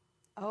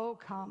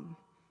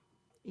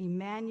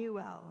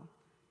 Emmanuel,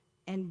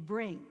 and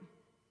bring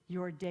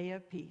your day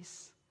of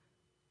peace.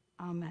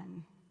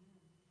 Amen.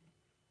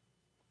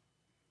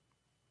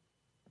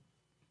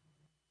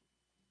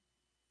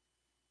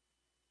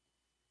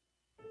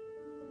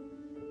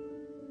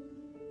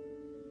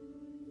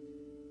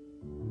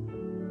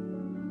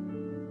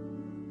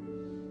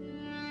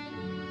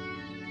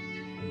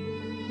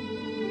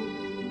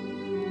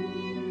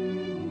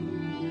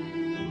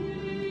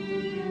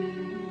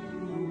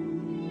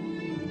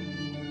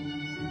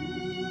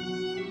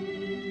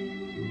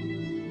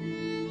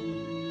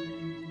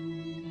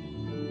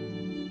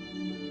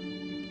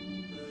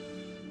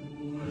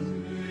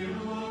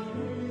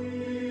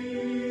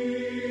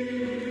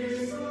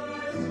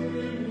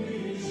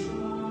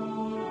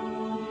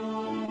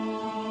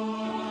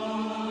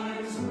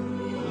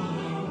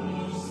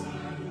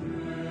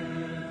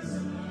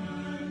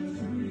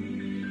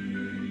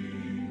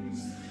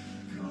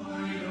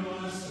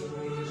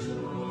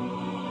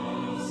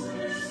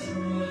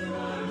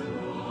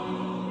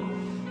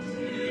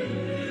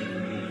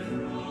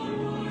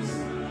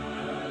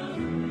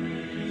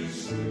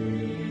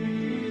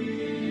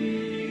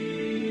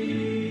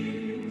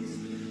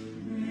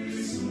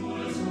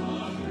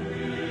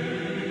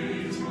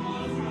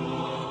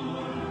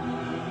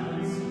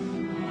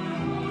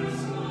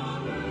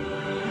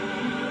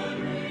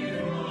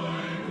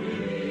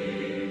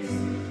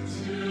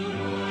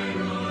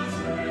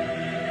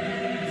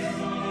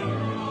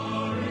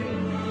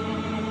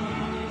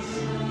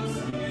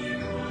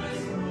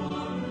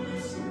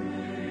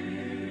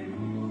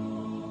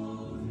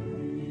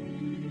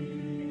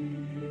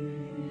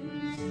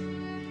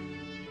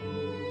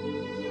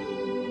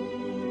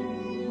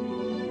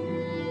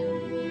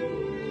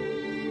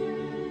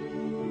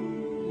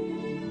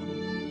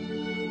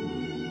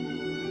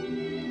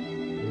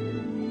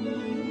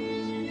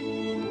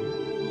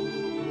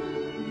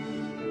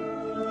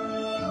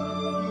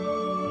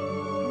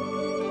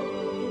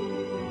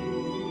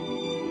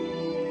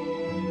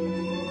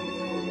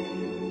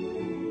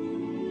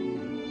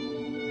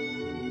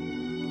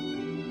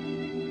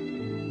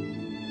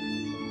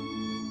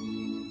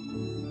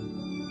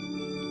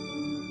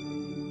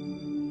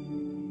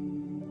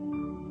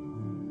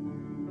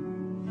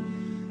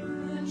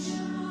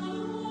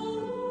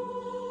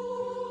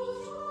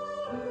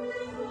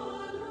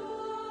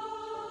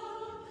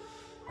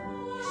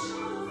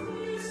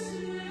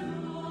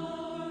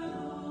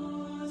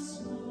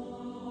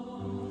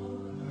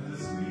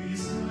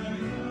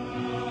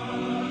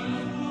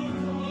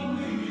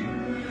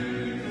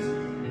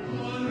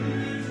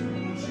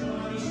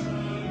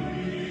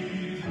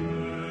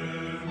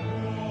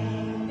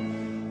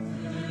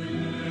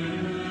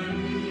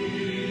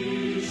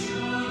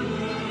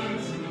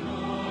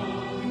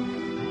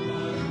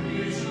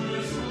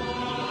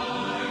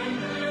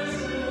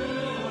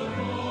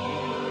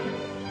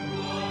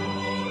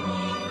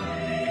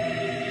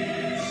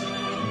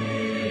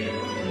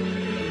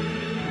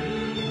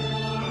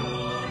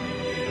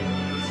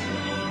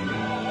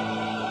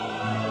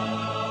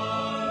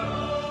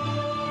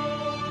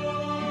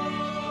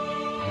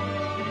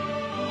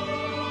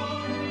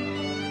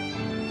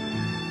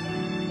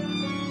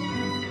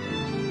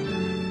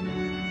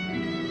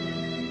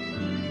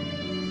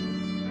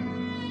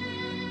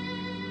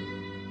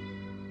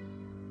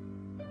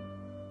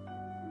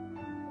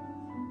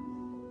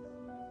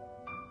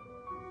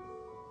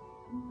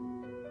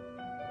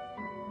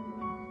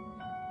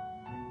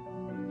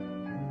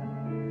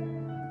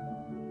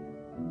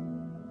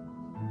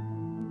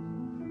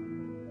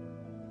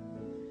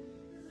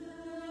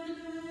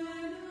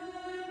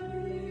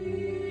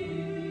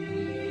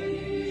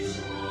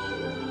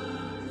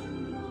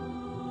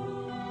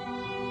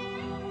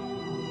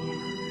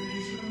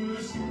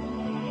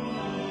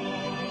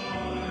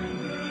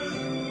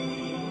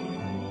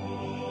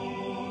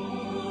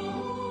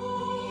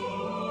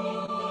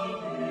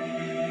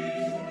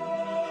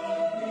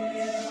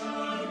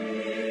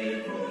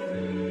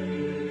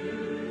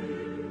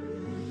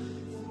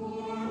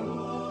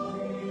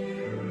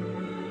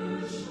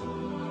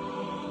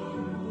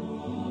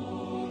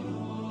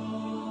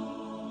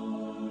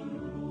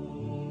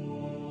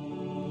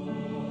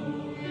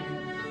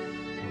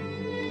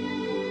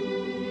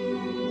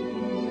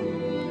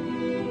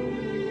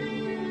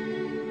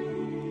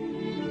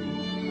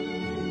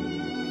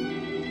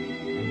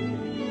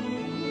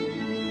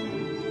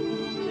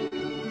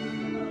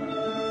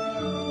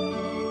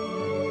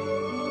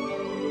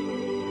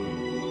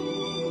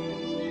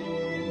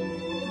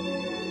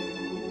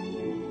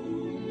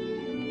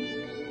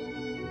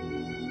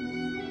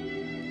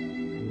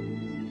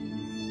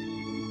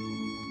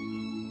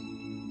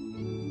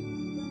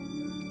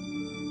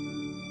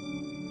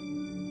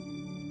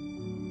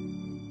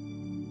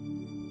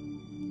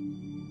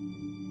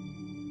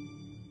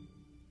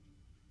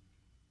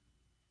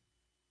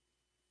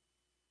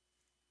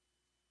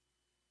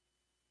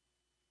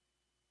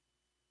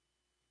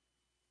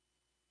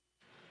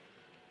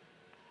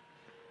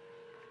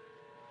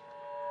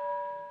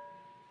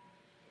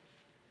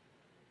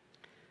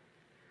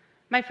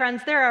 My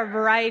friends, there are a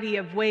variety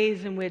of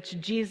ways in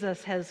which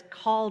Jesus has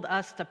called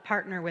us to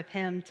partner with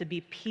him to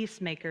be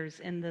peacemakers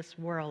in this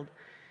world.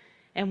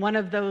 And one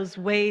of those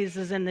ways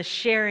is in the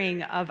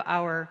sharing of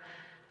our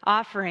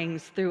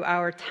offerings through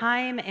our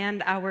time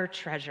and our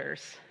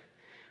treasures.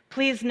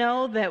 Please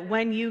know that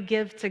when you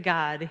give to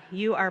God,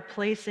 you are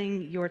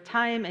placing your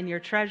time and your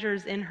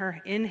treasures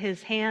in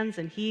his hands,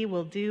 and he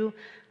will do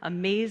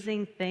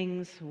amazing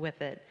things with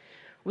it.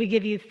 We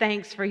give you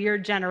thanks for your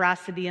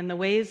generosity in the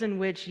ways in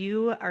which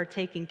you are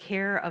taking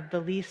care of the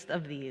least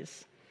of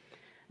these.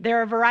 There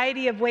are a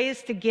variety of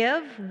ways to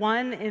give,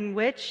 one in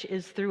which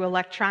is through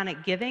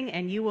electronic giving,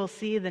 and you will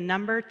see the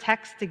number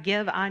text to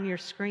give on your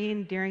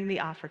screen during the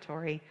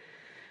offertory.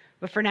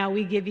 But for now,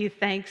 we give you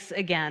thanks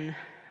again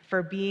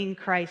for being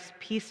Christ's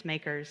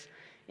peacemakers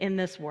in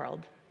this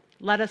world.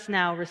 Let us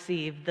now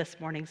receive this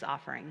morning's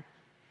offering.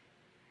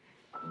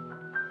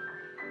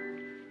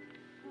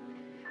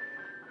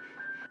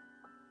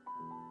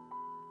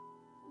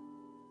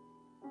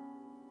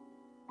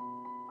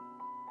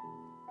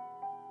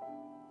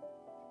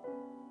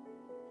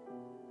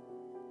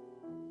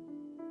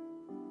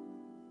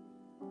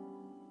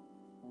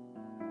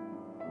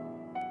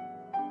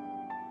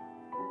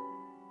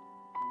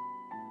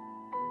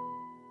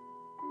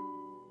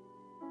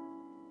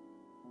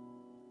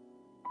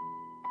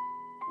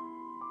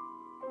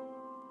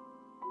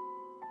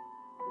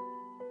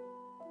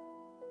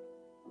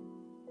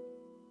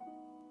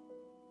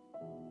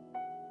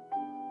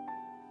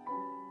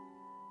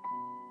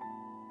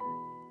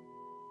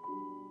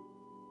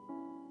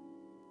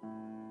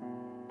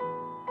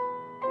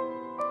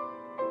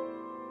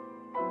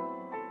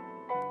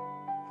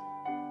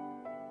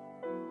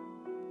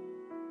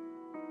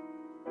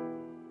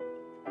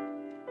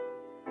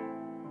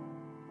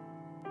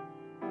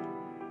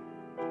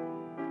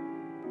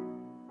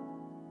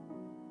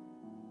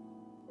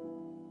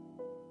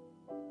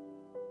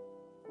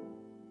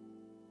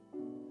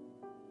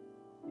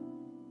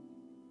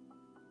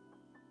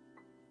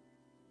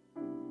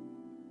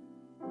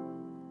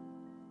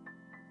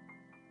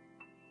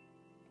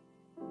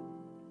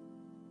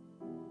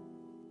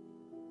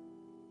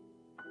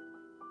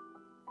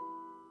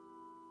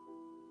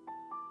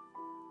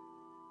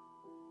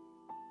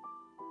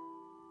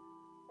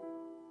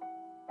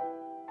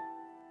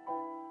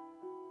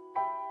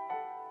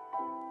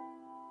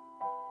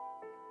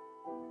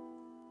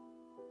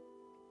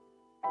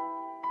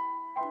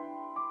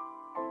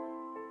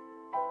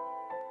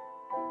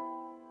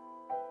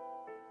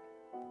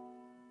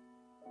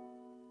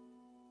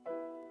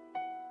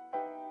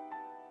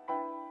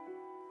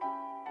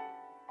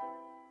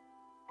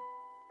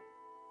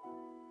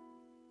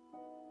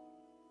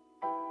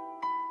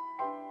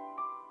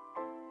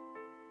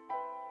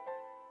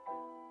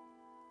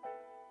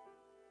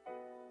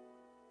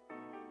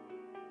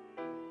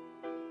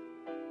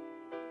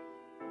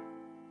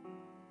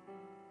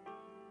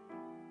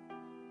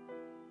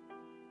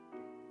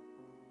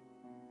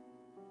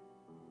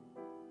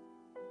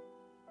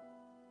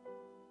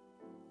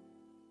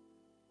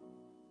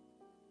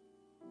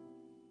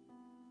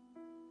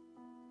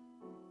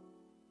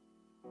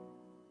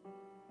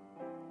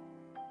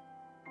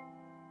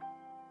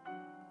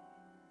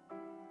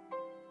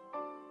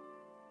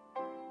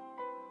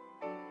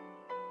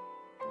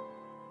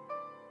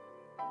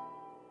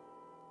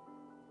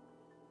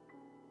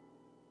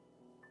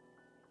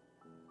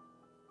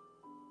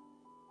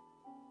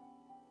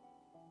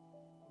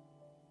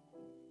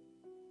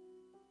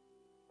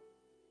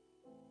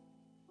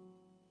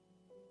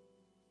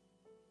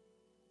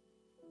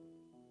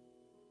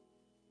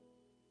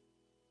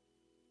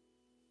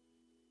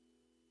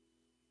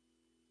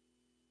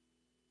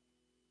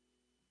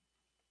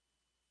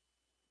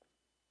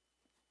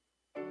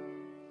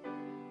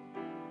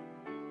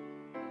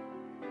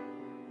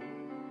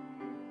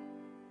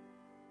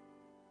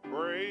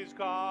 Praise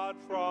God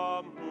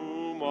from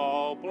whom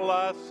all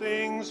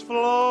blessings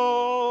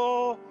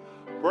flow.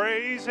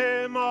 Praise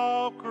him,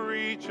 all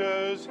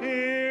creatures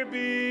here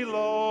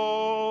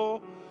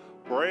below.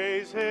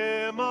 Praise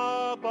him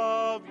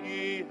above,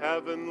 ye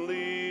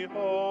heavenly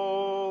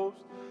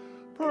hosts.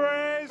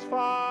 Praise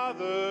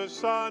Father,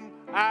 Son,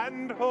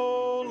 and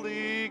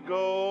Holy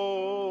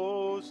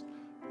Ghost.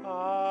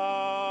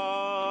 Amen.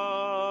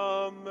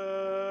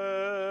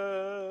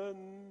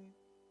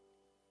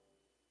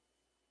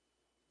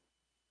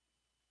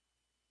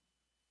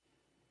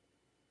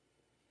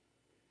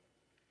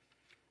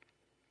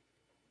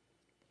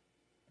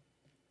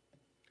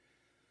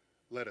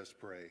 Let us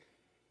pray.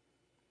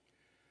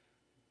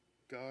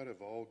 God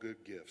of all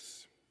good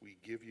gifts, we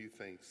give you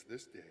thanks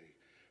this day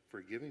for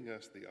giving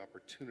us the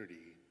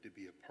opportunity to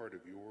be a part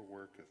of your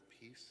work of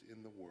peace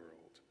in the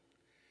world.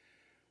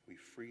 We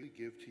freely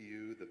give to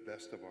you the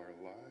best of our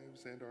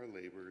lives and our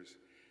labors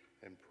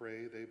and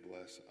pray they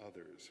bless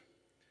others.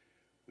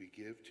 We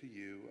give to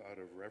you out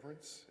of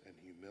reverence and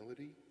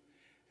humility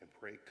and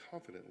pray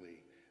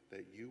confidently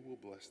that you will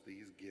bless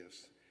these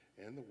gifts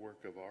and the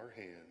work of our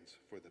hands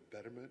for the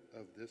betterment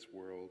of this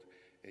world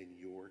and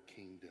your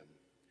kingdom.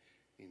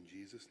 In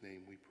Jesus'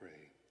 name we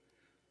pray.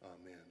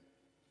 Amen.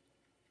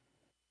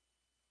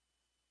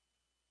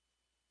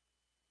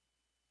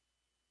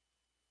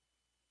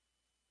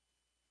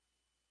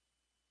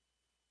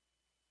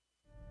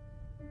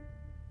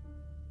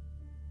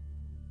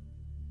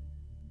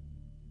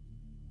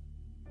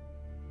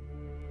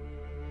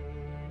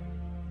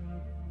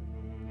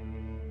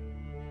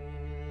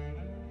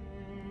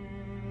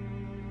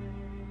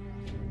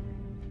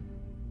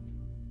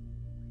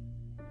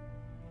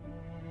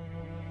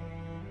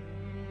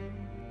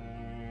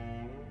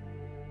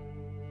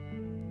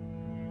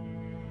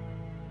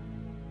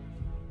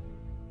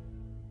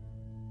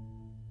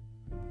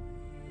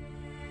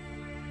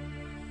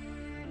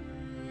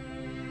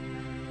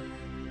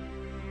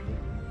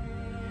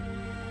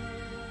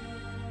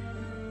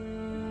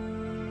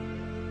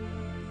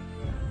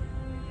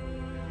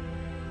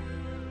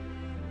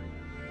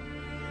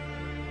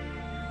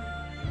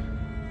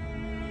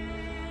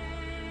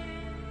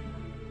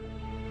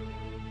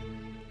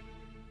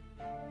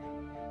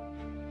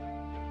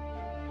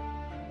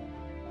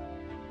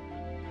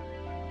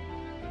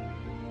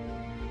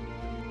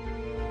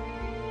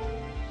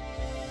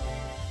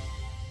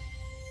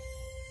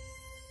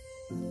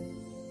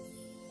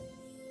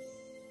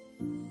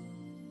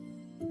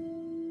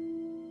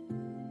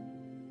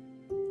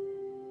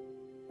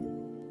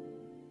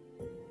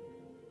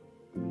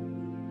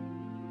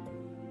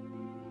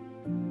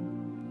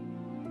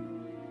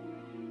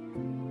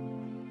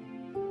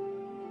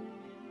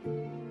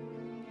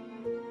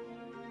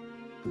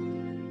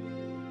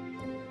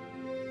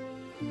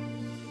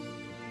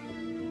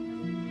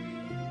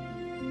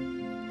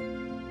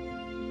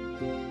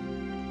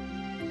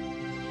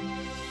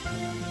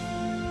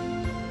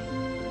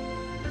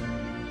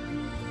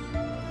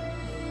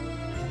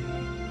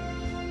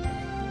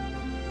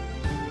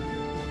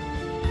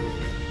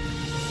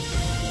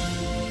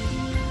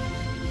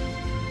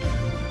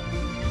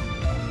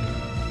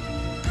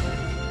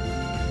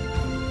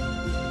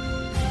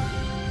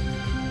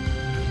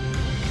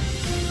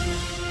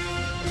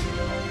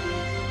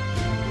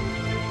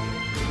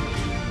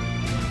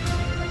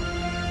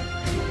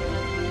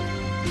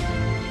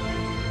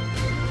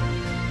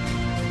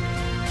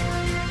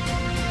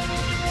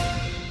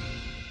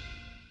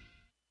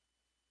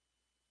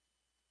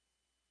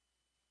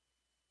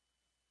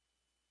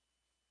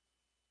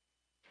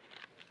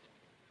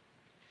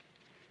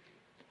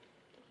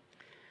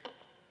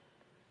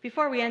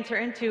 Before we enter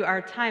into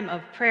our time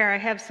of prayer, I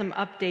have some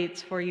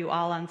updates for you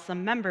all on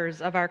some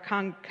members of our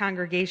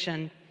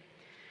congregation.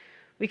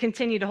 We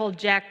continue to hold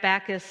Jack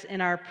Backus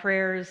in our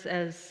prayers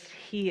as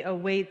he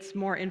awaits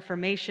more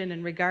information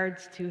in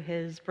regards to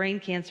his brain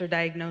cancer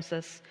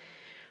diagnosis.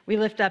 We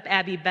lift up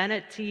Abby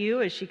Bennett to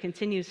you as she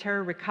continues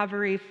her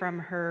recovery from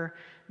her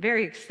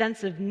very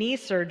extensive knee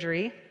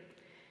surgery.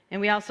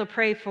 And we also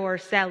pray for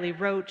Sally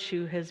Roach,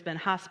 who has been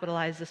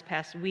hospitalized this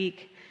past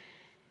week.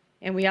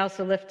 And we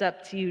also lift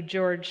up to you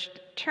George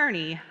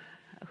Turney,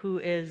 who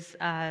is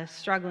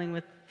struggling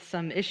with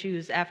some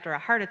issues after a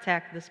heart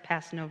attack this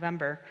past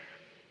November.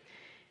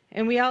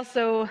 And we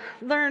also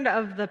learned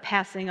of the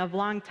passing of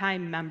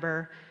longtime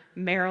member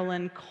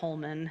Marilyn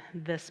Coleman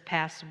this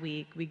past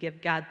week. We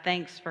give God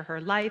thanks for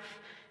her life,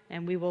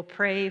 and we will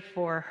pray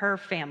for her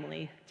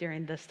family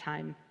during this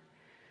time.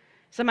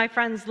 So, my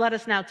friends, let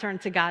us now turn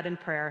to God in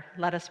prayer.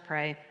 Let us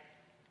pray.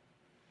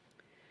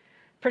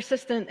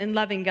 Persistent and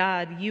loving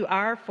God, you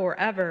are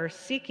forever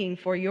seeking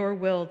for your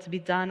will to be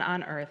done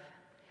on earth.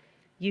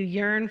 You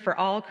yearn for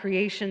all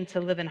creation to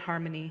live in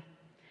harmony.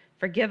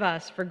 Forgive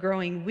us for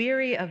growing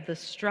weary of the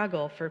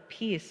struggle for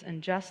peace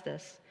and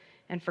justice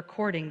and for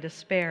courting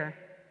despair.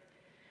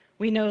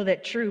 We know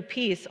that true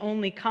peace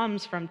only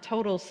comes from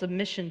total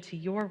submission to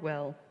your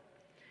will.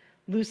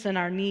 Loosen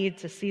our need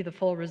to see the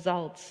full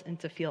results and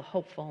to feel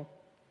hopeful.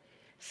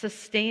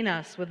 Sustain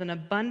us with an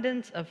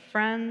abundance of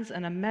friends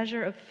and a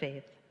measure of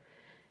faith.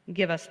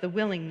 Give us the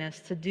willingness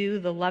to do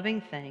the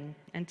loving thing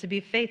and to be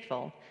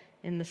faithful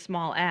in the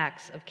small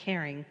acts of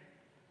caring.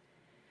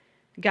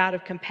 God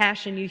of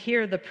compassion, you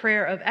hear the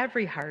prayer of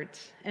every heart,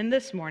 and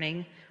this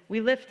morning we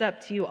lift up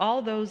to you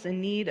all those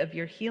in need of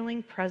your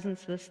healing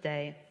presence this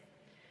day.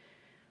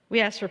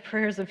 We ask for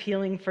prayers of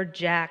healing for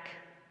Jack,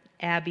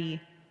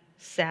 Abby,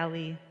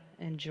 Sally,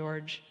 and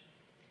George.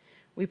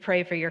 We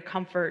pray for your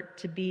comfort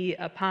to be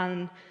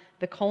upon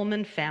the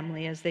Coleman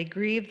family as they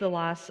grieve the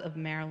loss of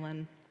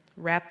Marilyn.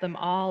 Wrap them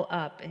all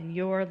up in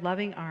your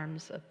loving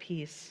arms of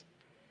peace.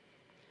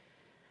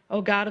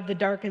 O God of the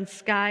darkened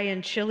sky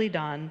and chilly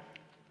dawn,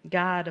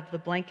 God of the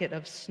blanket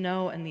of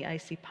snow and the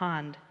icy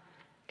pond,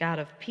 God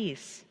of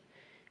peace,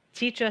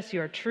 teach us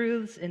your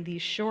truths in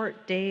these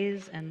short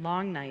days and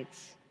long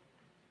nights.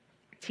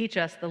 Teach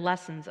us the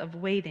lessons of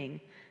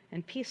waiting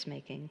and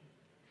peacemaking.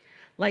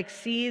 Like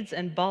seeds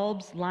and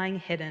bulbs lying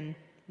hidden,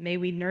 may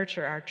we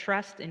nurture our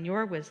trust in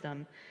your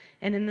wisdom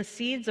and in the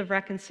seeds of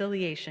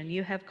reconciliation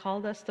you have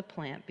called us to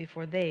plant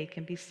before they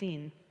can be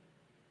seen.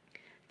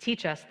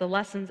 Teach us the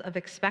lessons of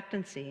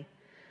expectancy,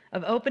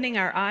 of opening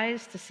our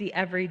eyes to see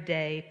every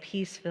day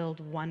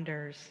peace-filled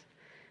wonders,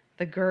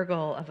 the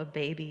gurgle of a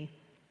baby,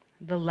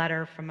 the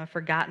letter from a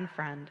forgotten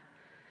friend,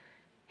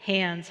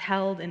 hands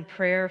held in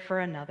prayer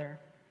for another,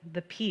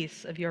 the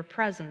peace of your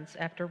presence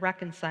after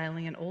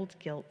reconciling an old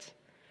guilt,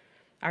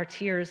 our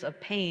tears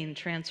of pain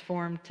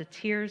transformed to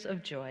tears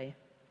of joy.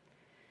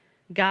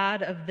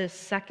 God of this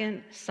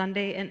second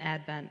Sunday in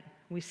Advent,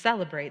 we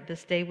celebrate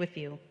this day with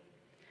you.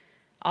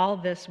 All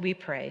this we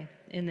pray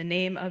in the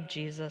name of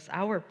Jesus,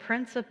 our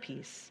Prince of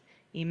Peace,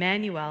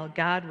 Emmanuel,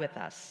 God with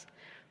us,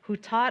 who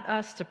taught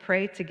us to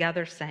pray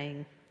together,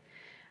 saying,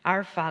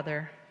 Our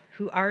Father,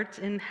 who art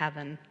in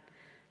heaven,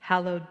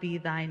 hallowed be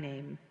thy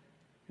name.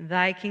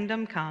 Thy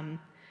kingdom come,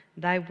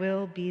 thy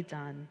will be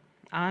done,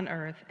 on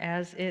earth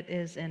as it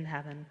is in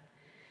heaven.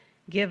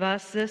 Give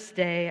us this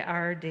day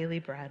our daily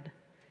bread,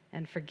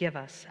 and forgive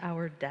us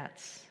our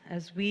debts,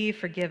 as we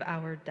forgive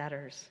our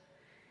debtors.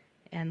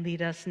 And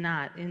lead us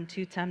not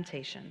into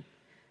temptation,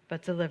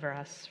 but deliver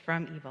us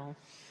from evil.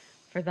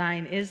 For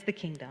thine is the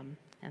kingdom,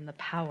 and the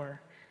power,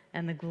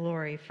 and the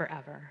glory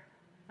forever.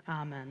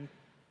 Amen.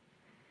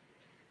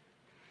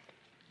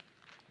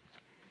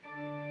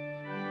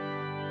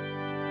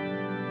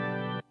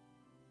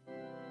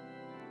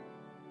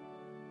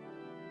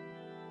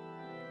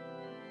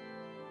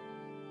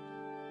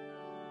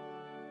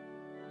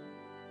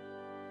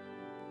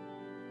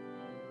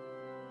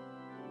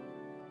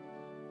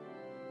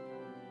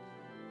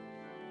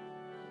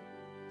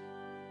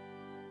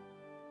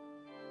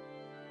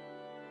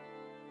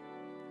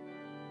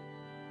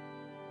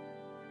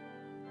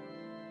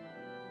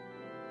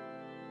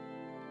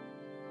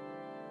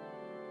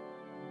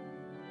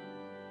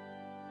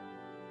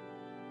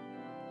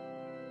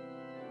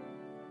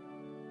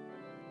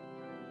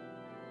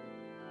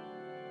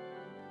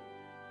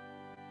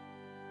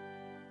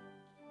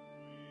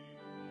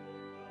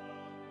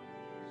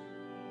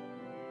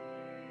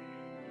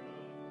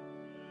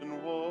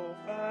 Wolf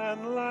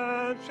and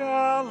lamb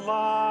shall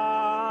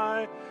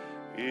lie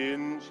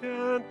in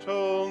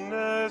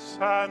gentleness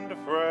and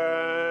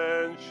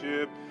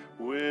friendship,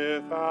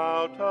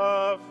 without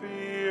a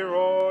fear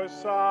or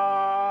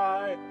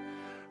sigh.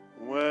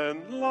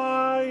 When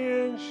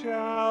lions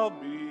shall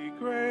be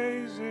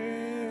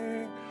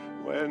grazing,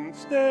 when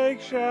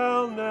snakes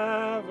shall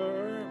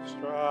never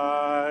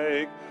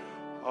strike,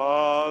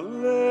 a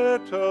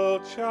little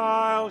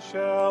child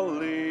shall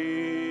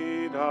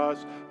lead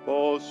us,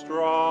 both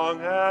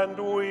strong and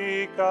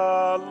weak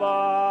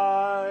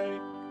alike.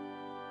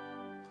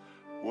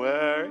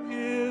 Where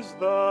is us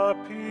the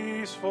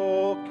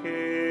peaceful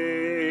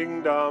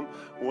kingdom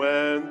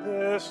when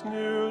this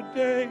new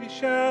day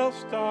shall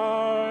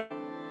start.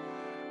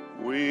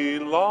 We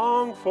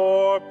long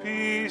for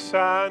peace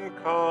and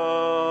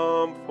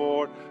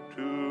comfort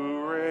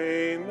to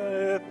reign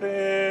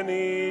within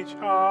each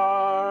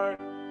heart,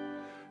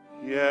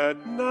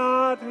 yet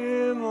not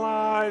in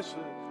lives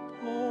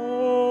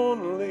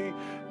only,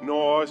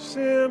 nor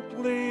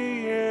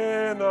simply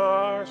in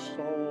our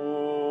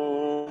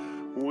soul.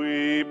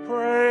 We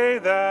pray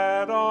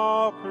that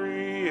all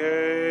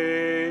creation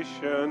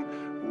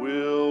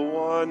will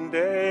one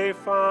day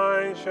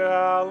find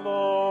shalom.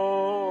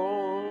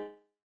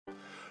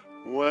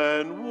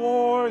 When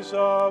wars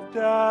of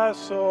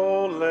desolation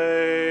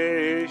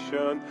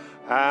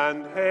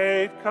and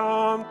hate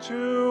come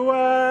to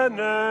an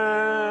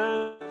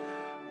end,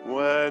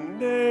 when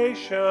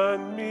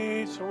nation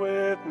meets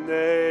with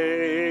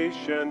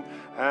nation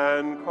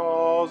and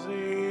calls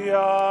the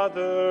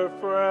other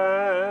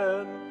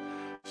friend,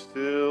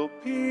 still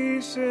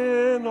peace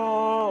in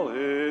all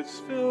its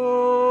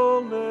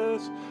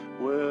fullness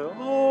will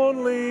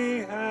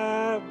only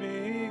have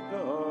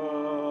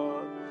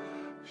begun.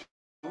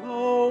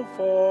 Shalom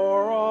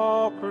for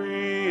all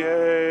creation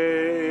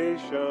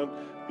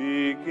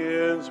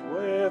begins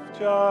with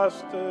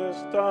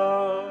justice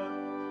done.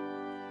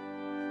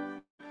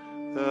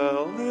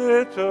 The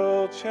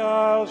little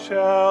child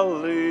shall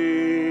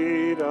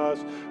lead us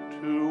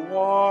to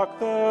walk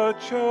the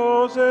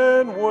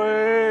chosen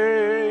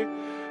way,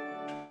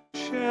 to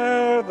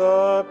share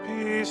the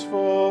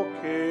peaceful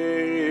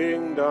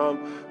kingdom,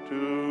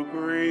 to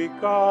greet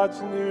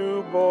God's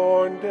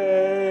newborn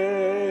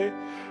day.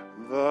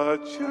 The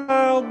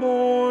child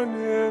born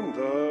in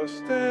the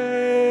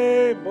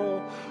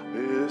stable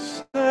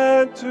is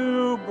sent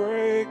to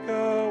break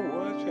a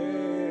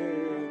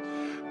chain,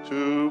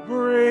 to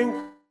bring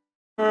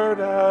food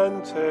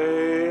and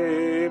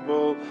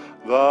table,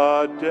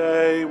 the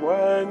day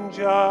when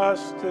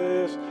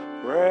justice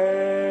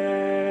reigns.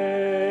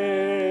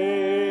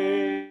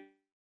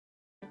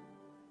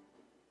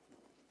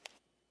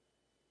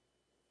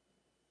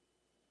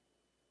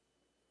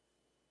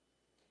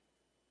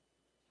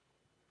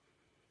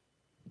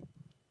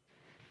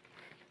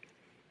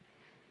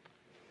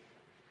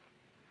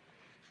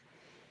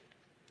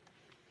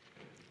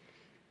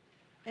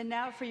 And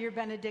now for your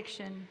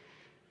benediction.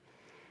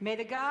 May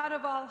the God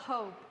of all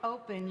hope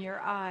open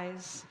your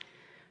eyes.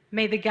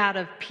 May the God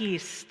of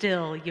peace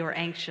still your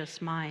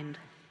anxious mind.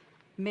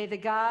 May the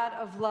God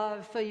of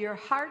love fill your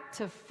heart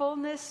to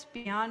fullness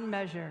beyond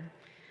measure.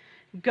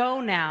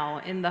 Go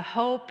now in the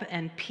hope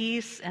and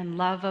peace and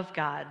love of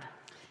God.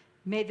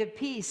 May the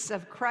peace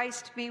of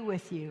Christ be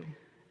with you.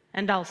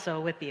 And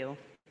also with you.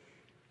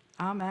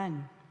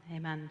 Amen.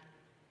 Amen.